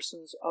the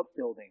person's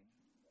upbuilding.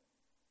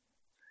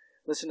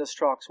 Listen to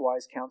Strauch's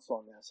wise counsel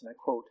on this, and I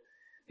quote,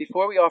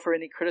 "Before we offer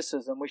any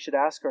criticism, we should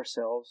ask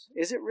ourselves,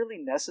 is it really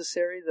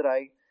necessary that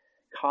I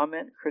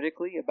comment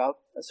critically about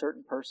a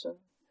certain person?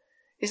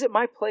 Is it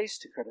my place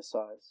to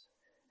criticize?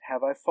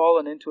 Have I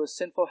fallen into a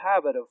sinful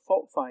habit of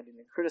fault-finding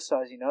and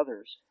criticizing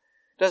others?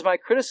 Does my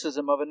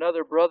criticism of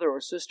another brother or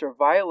sister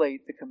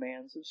violate the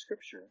commands of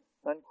Scripture?"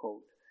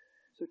 Unquote.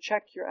 So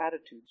check your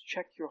attitudes,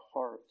 check your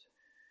heart.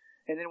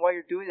 And then while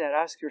you're doing that,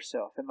 ask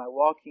yourself, am I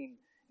walking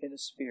in the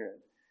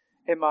Spirit?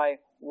 Am I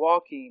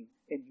walking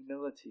in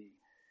humility?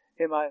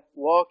 Am I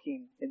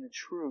walking in the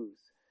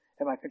truth?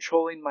 Am I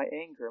controlling my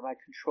anger? Am I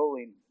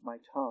controlling my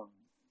tongue?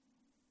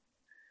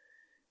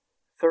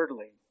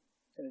 Thirdly,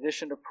 in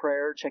addition to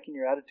prayer, checking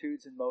your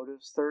attitudes and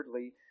motives,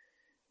 thirdly,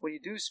 when you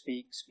do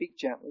speak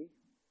gently.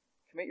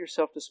 Commit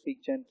yourself to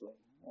speak gently.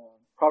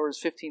 Proverbs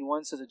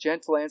 15:1 says, "A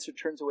gentle answer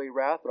turns away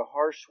wrath, but a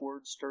harsh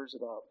word stirs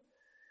it up."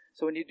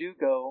 So when you do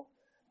go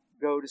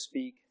to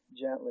speak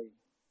gently.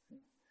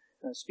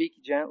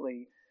 Speak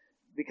gently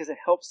because it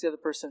helps the other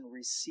person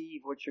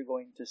receive what you're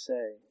going to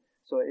say.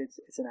 So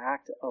it's an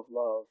act of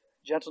love.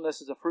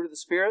 Gentleness is a fruit of the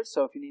Spirit,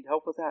 so if you need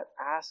help with that,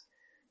 ask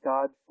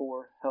God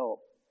for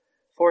help.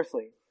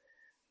 Fourthly,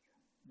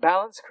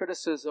 balance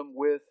criticism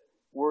with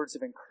words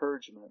of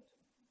encouragement.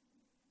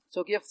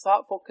 So give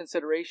thoughtful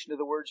consideration to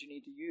the words you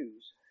need to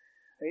use.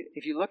 Right?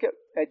 If you look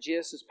at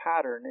Jesus'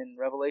 pattern in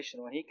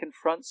Revelation, when He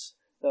confronts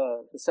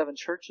the 7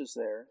 churches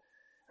there,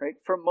 right,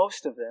 for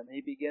most of them,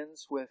 He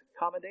begins with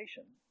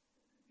commendation.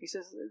 He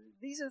says,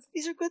 these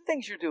are good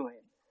things you're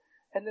doing.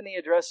 And then He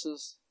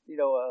addresses,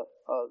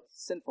 a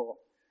sinful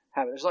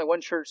habit. There's only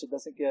one church that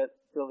doesn't get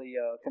really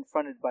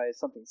confronted by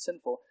something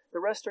sinful. The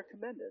rest are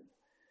commended.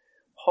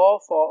 Paul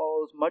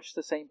follows much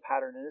the same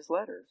pattern in his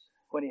letters.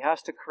 When he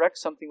has to correct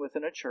something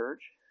within a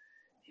church,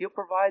 he'll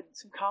provide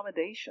some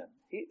commendation.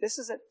 This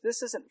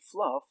isn't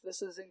fluff.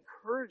 This is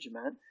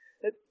encouragement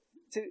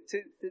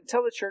to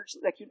tell the church,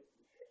 like,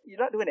 you're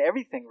not doing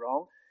everything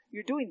wrong.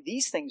 You're doing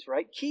these things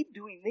right. Keep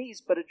doing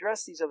these, but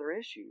address these other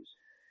issues.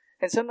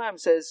 And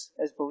sometimes as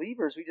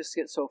believers, we just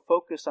get so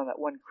focused on that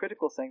one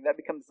critical thing, that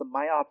becomes the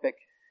myopic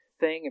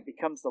thing. It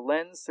becomes the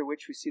lens through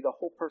which we see the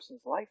whole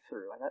person's life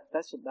through, and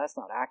that's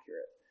not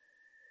accurate.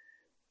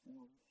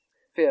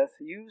 Fifth,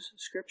 use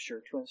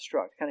Scripture to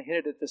instruct. Kind of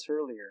hinted at this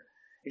earlier.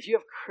 If you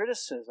have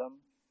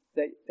criticism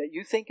that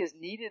you think is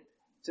needed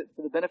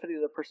for the benefit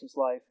of the person's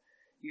life,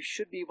 you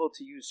should be able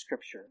to use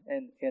Scripture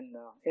and in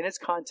its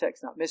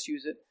context, not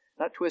misuse it,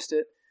 not twist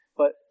it,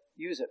 but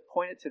use it,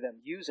 point it to them,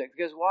 use it.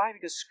 Because why?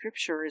 Because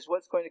Scripture is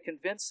what's going to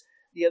convince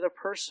the other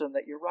person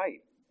that you're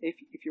right, if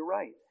you're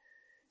right.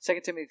 2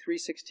 Timothy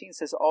 3:16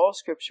 says, all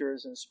Scripture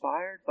is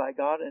inspired by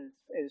God and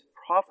is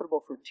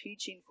profitable for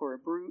teaching, for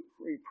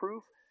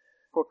reproof,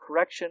 for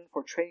correction,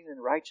 for training in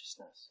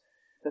righteousness,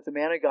 that the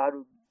man of God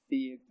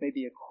may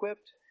be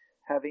equipped,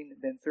 having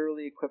been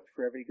thoroughly equipped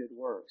for every good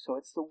work. So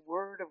it's the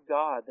Word of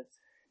God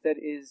that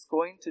is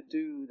going to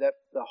do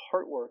the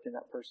heart work in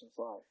that person's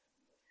life.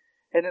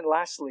 And then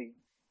lastly,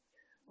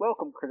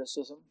 welcome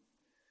criticism.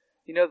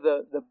 You know,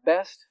 the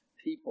best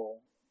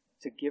people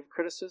to give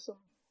criticism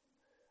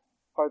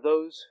are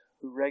those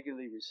who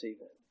regularly receive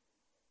it.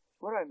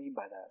 What do I mean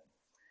by that?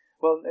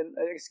 Well, and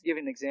I'll give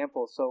you an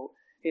example. So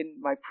in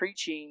my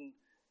preaching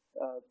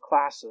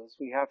classes,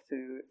 we have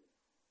to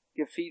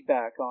give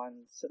feedback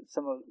on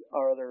some of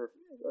our other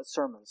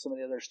sermons, some of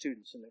the other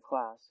students in the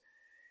class.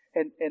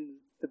 And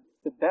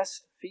the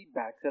best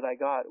feedback that I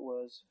got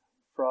was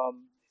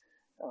from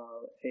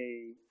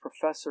a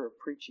professor of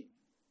preaching.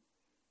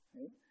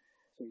 Right?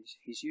 So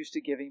he's used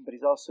to giving, but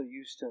he's also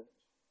used to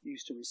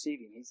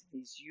receiving.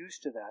 He's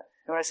used to that.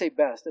 And when I say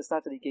best, it's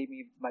not that he gave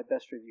me my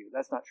best review.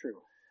 That's not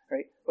true.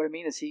 Right? What I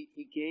mean is he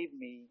gave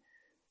me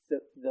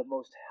the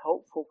most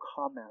helpful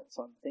comments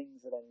on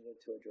things that I needed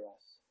to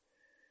address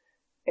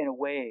in a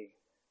way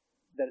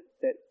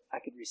that I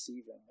could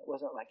receive them. It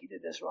wasn't like, you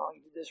did this wrong,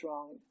 you did this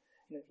wrong.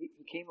 You know, he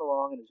came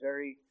along and was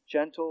very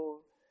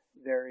gentle,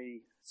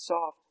 very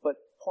soft, but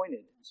pointed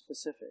and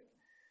specific.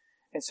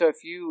 And so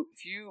if you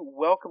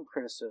welcome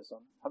criticism,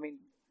 I mean,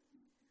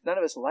 none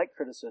of us like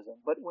criticism,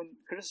 but when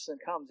criticism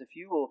comes, if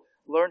you will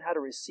learn how to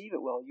receive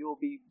it well, you will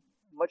be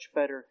much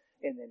better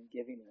in then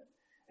giving it.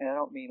 And I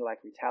don't mean like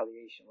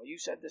retaliation. Well, you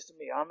said this to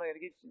me, I'm not going to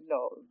get you.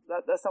 No,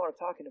 that's not what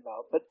I'm talking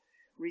about. But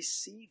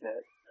receive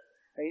it.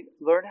 Right?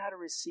 Learn how to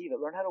receive it.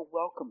 Learn how to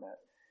welcome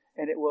it.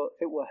 And it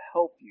will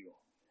help you.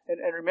 And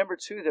remember,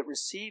 too, that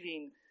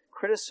receiving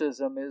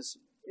criticism is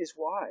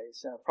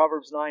wise.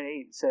 Proverbs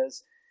 9:8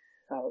 says,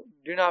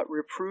 do not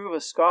reprove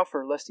a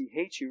scoffer lest he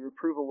hate you.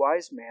 Reprove a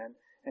wise man,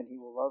 and he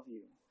will love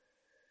you.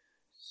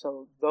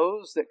 So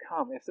those that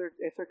come, if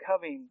they're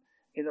coming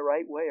in the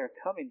right way, are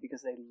coming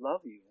because they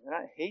love you. They're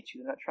not hate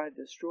you. They're not trying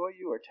to destroy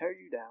you or tear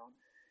you down.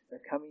 They're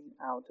coming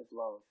out of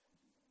love.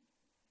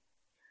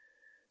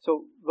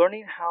 So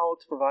learning how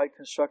to provide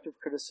constructive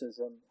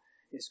criticism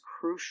is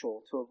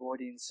crucial to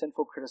avoiding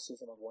sinful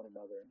criticism of one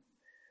another.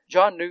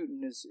 John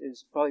Newton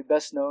is probably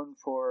best known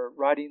for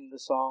writing the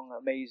song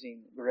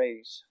Amazing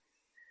Grace.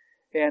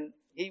 And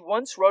he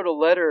once wrote a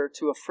letter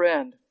to a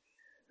friend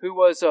who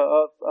was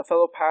a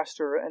fellow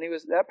pastor, and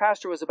that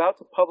pastor was about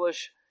to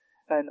publish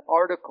an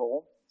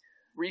article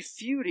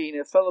refuting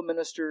a fellow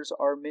minister's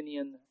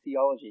Arminian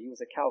theology. He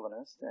was a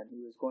Calvinist, and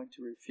he was going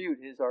to refute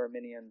his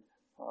Arminian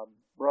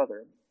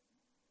brother.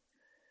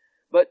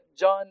 But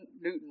John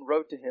Newton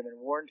wrote to him and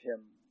warned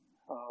him,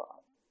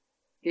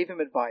 gave him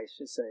advice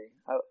to say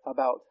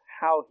about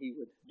how he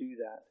would do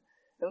that.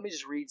 And let me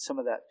just read some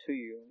of that to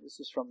you.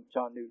 This is from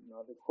John Newton.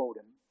 I'll quote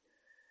him.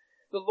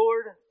 The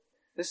Lord,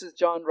 this is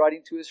John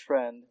writing to his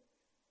friend,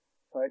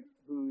 right,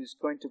 who's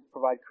going to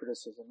provide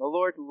criticism. The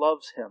Lord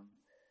loves him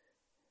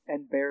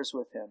and bears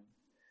with him.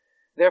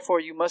 Therefore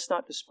you must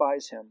not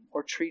despise him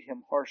or treat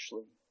him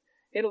harshly.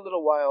 In a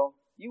little while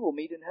you will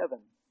meet in heaven.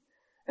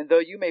 And though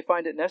you may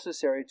find it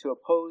necessary to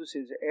oppose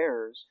his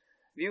errors,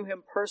 view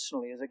him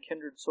personally as a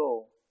kindred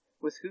soul,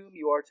 with whom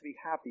you are to be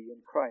happy in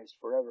Christ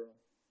forever.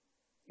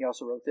 He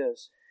also wrote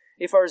this,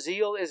 if our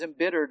zeal is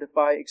embittered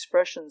by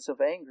expressions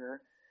of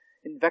anger,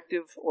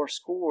 invective, or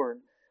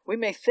scorn, we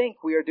may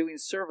think we are doing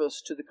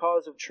service to the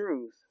cause of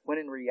truth, when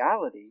in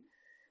reality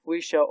we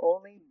shall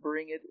only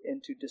bring it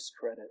into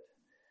discredit.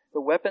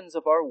 The weapons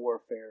of our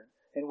warfare,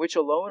 and which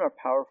alone are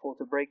powerful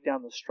to break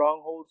down the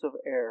strongholds of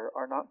error,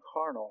 are not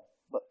carnal,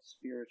 but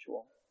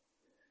spiritual.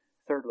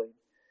 Thirdly,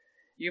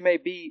 you may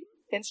be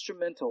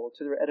instrumental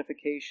to their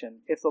edification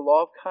if the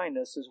law of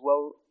kindness as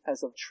well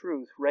as of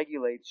truth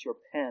regulates your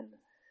pen.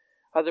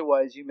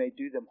 Otherwise you may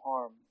do them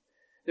harm.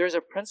 There is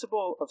a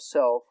principle of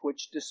self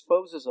which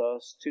disposes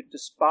us to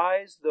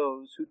despise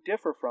those who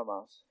differ from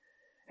us,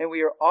 and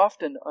we are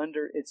often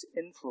under its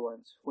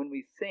influence when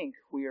we think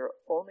we are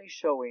only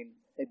showing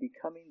a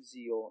becoming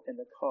zeal in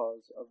the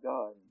cause of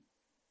God.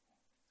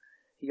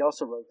 He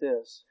also wrote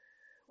this,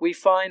 we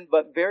find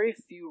but very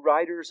few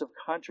writers of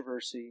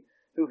controversy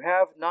who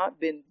have not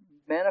been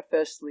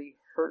manifestly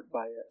hurt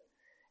by it.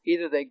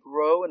 Either they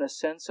grow in a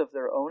sense of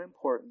their own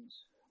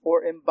importance,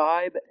 or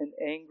imbibe an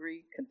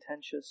angry,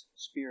 contentious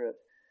spirit.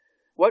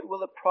 What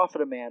will it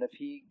profit a man if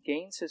he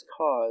gains his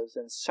cause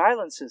and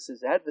silences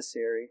his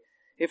adversary,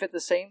 if at the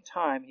same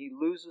time he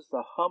loses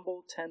the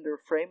humble, tender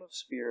frame of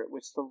spirit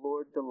which the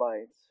Lord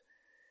delights?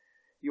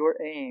 Your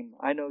aim,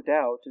 I no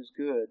doubt, is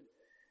good.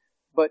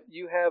 But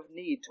you have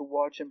need to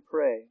watch and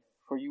pray,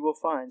 for you will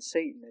find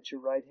Satan at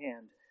your right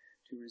hand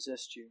to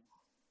resist you.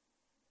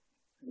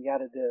 And he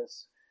added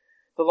this,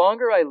 the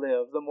longer I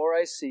live, the more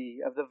I see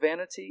of the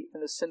vanity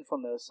and the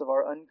sinfulness of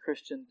our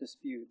unchristian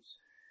disputes.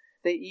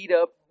 They eat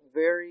up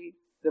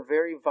the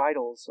very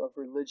vitals of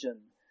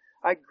religion.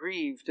 I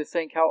grieve to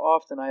think how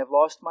often I have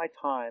lost my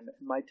time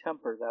and my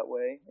temper that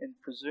way in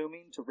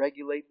presuming to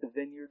regulate the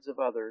vineyards of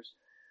others,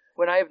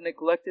 when I have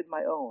neglected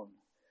my own,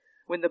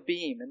 when the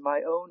beam in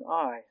my own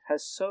eye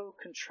has so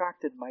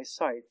contracted my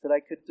sight that I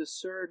could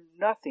discern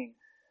nothing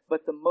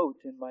but the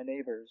mote in my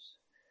neighbors.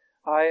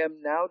 I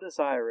am now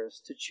desirous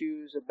to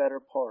choose a better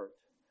part.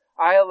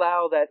 I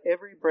allow that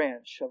every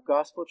branch of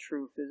gospel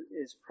truth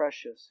is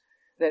precious,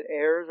 that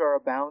errors are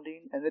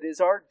abounding, and that it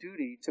is our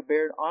duty to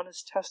bear an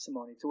honest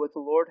testimony to what the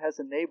Lord has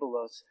enabled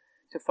us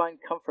to find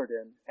comfort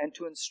in, and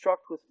to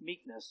instruct with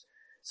meekness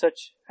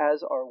such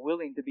as are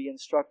willing to be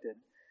instructed.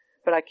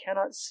 But I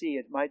cannot see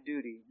it my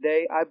duty,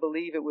 nay, I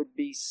believe it would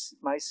be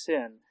my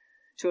sin,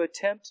 to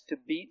attempt to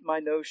beat my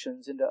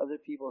notions into other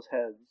people's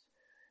heads.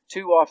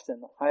 Too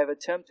often I have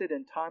attempted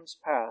in times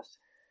past,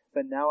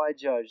 but now I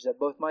judge that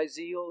both my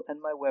zeal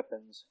and my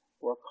weapons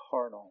were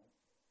carnal.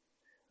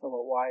 Oh,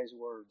 what wise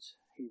words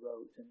he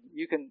wrote. And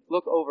you can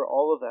look over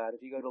all of that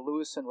if you go to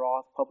Lewis and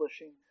Roth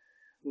Publishing,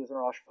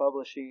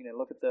 and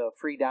look at the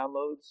free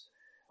downloads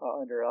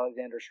under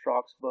Alexander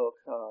Strock's book,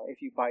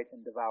 If You Bite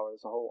and Devour.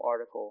 There's a whole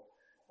article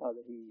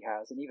that he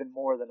has, and even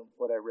more than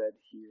what I read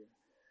here.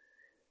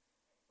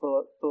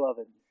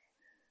 Beloved,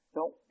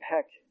 don't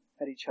peck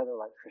at each other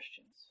like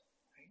Christians.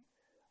 Right?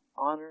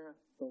 Honor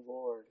the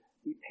Lord.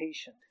 Be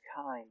patient,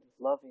 kind,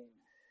 loving,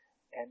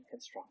 and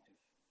constructive.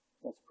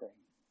 Let's pray.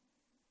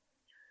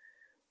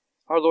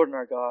 Our Lord and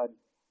our God,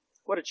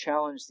 what a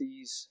challenge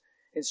these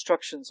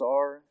instructions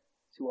are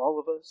to all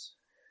of us.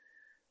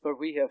 Lord,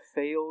 we have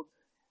failed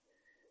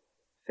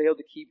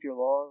to keep your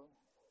law,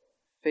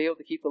 failed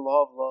to keep the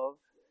law of love,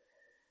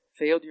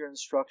 failed your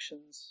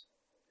instructions.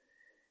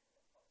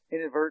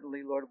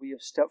 Inadvertently, Lord, we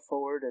have stepped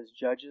forward as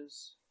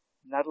judges,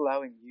 not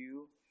allowing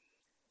you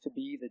to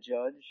be the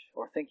judge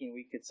or thinking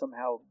we could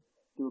somehow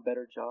do a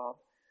better job.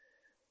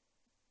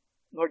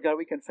 Lord God,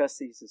 we confess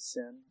these as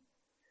sin.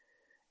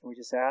 And we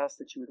just ask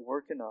that you would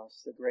work in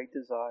us the great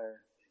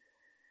desire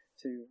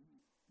to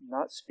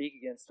not speak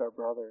against our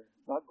brother,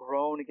 not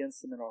groan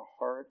against them in our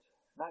heart,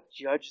 not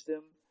judge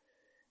them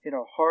in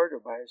our heart or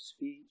by our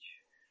speech.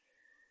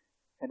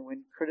 And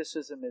when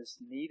criticism is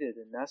needed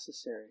and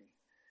necessary,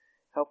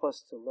 help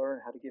us to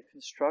learn how to give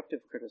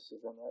constructive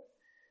criticism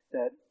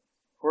that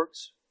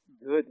works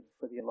good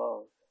for the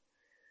love.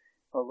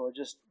 Oh Lord,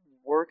 just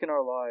work in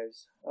our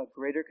lives a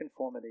greater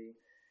conformity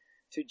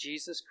to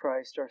Jesus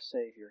Christ our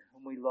Savior,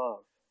 whom we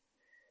love,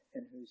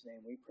 in whose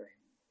name we pray.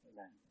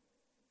 Amen.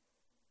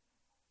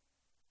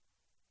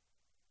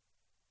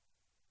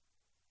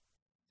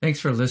 Thanks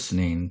for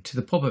listening to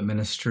the pulpit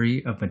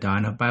ministry of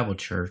Medina Bible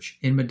Church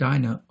in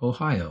Medina,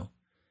 Ohio.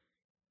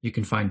 You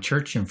can find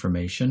church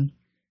information,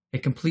 a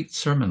complete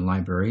sermon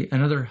library,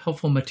 and other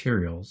helpful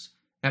materials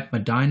at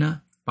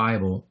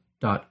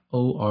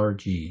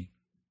medinabible.org.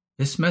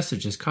 This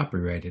message is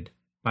copyrighted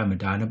by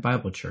Medina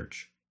Bible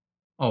Church.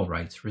 All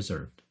rights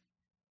reserved.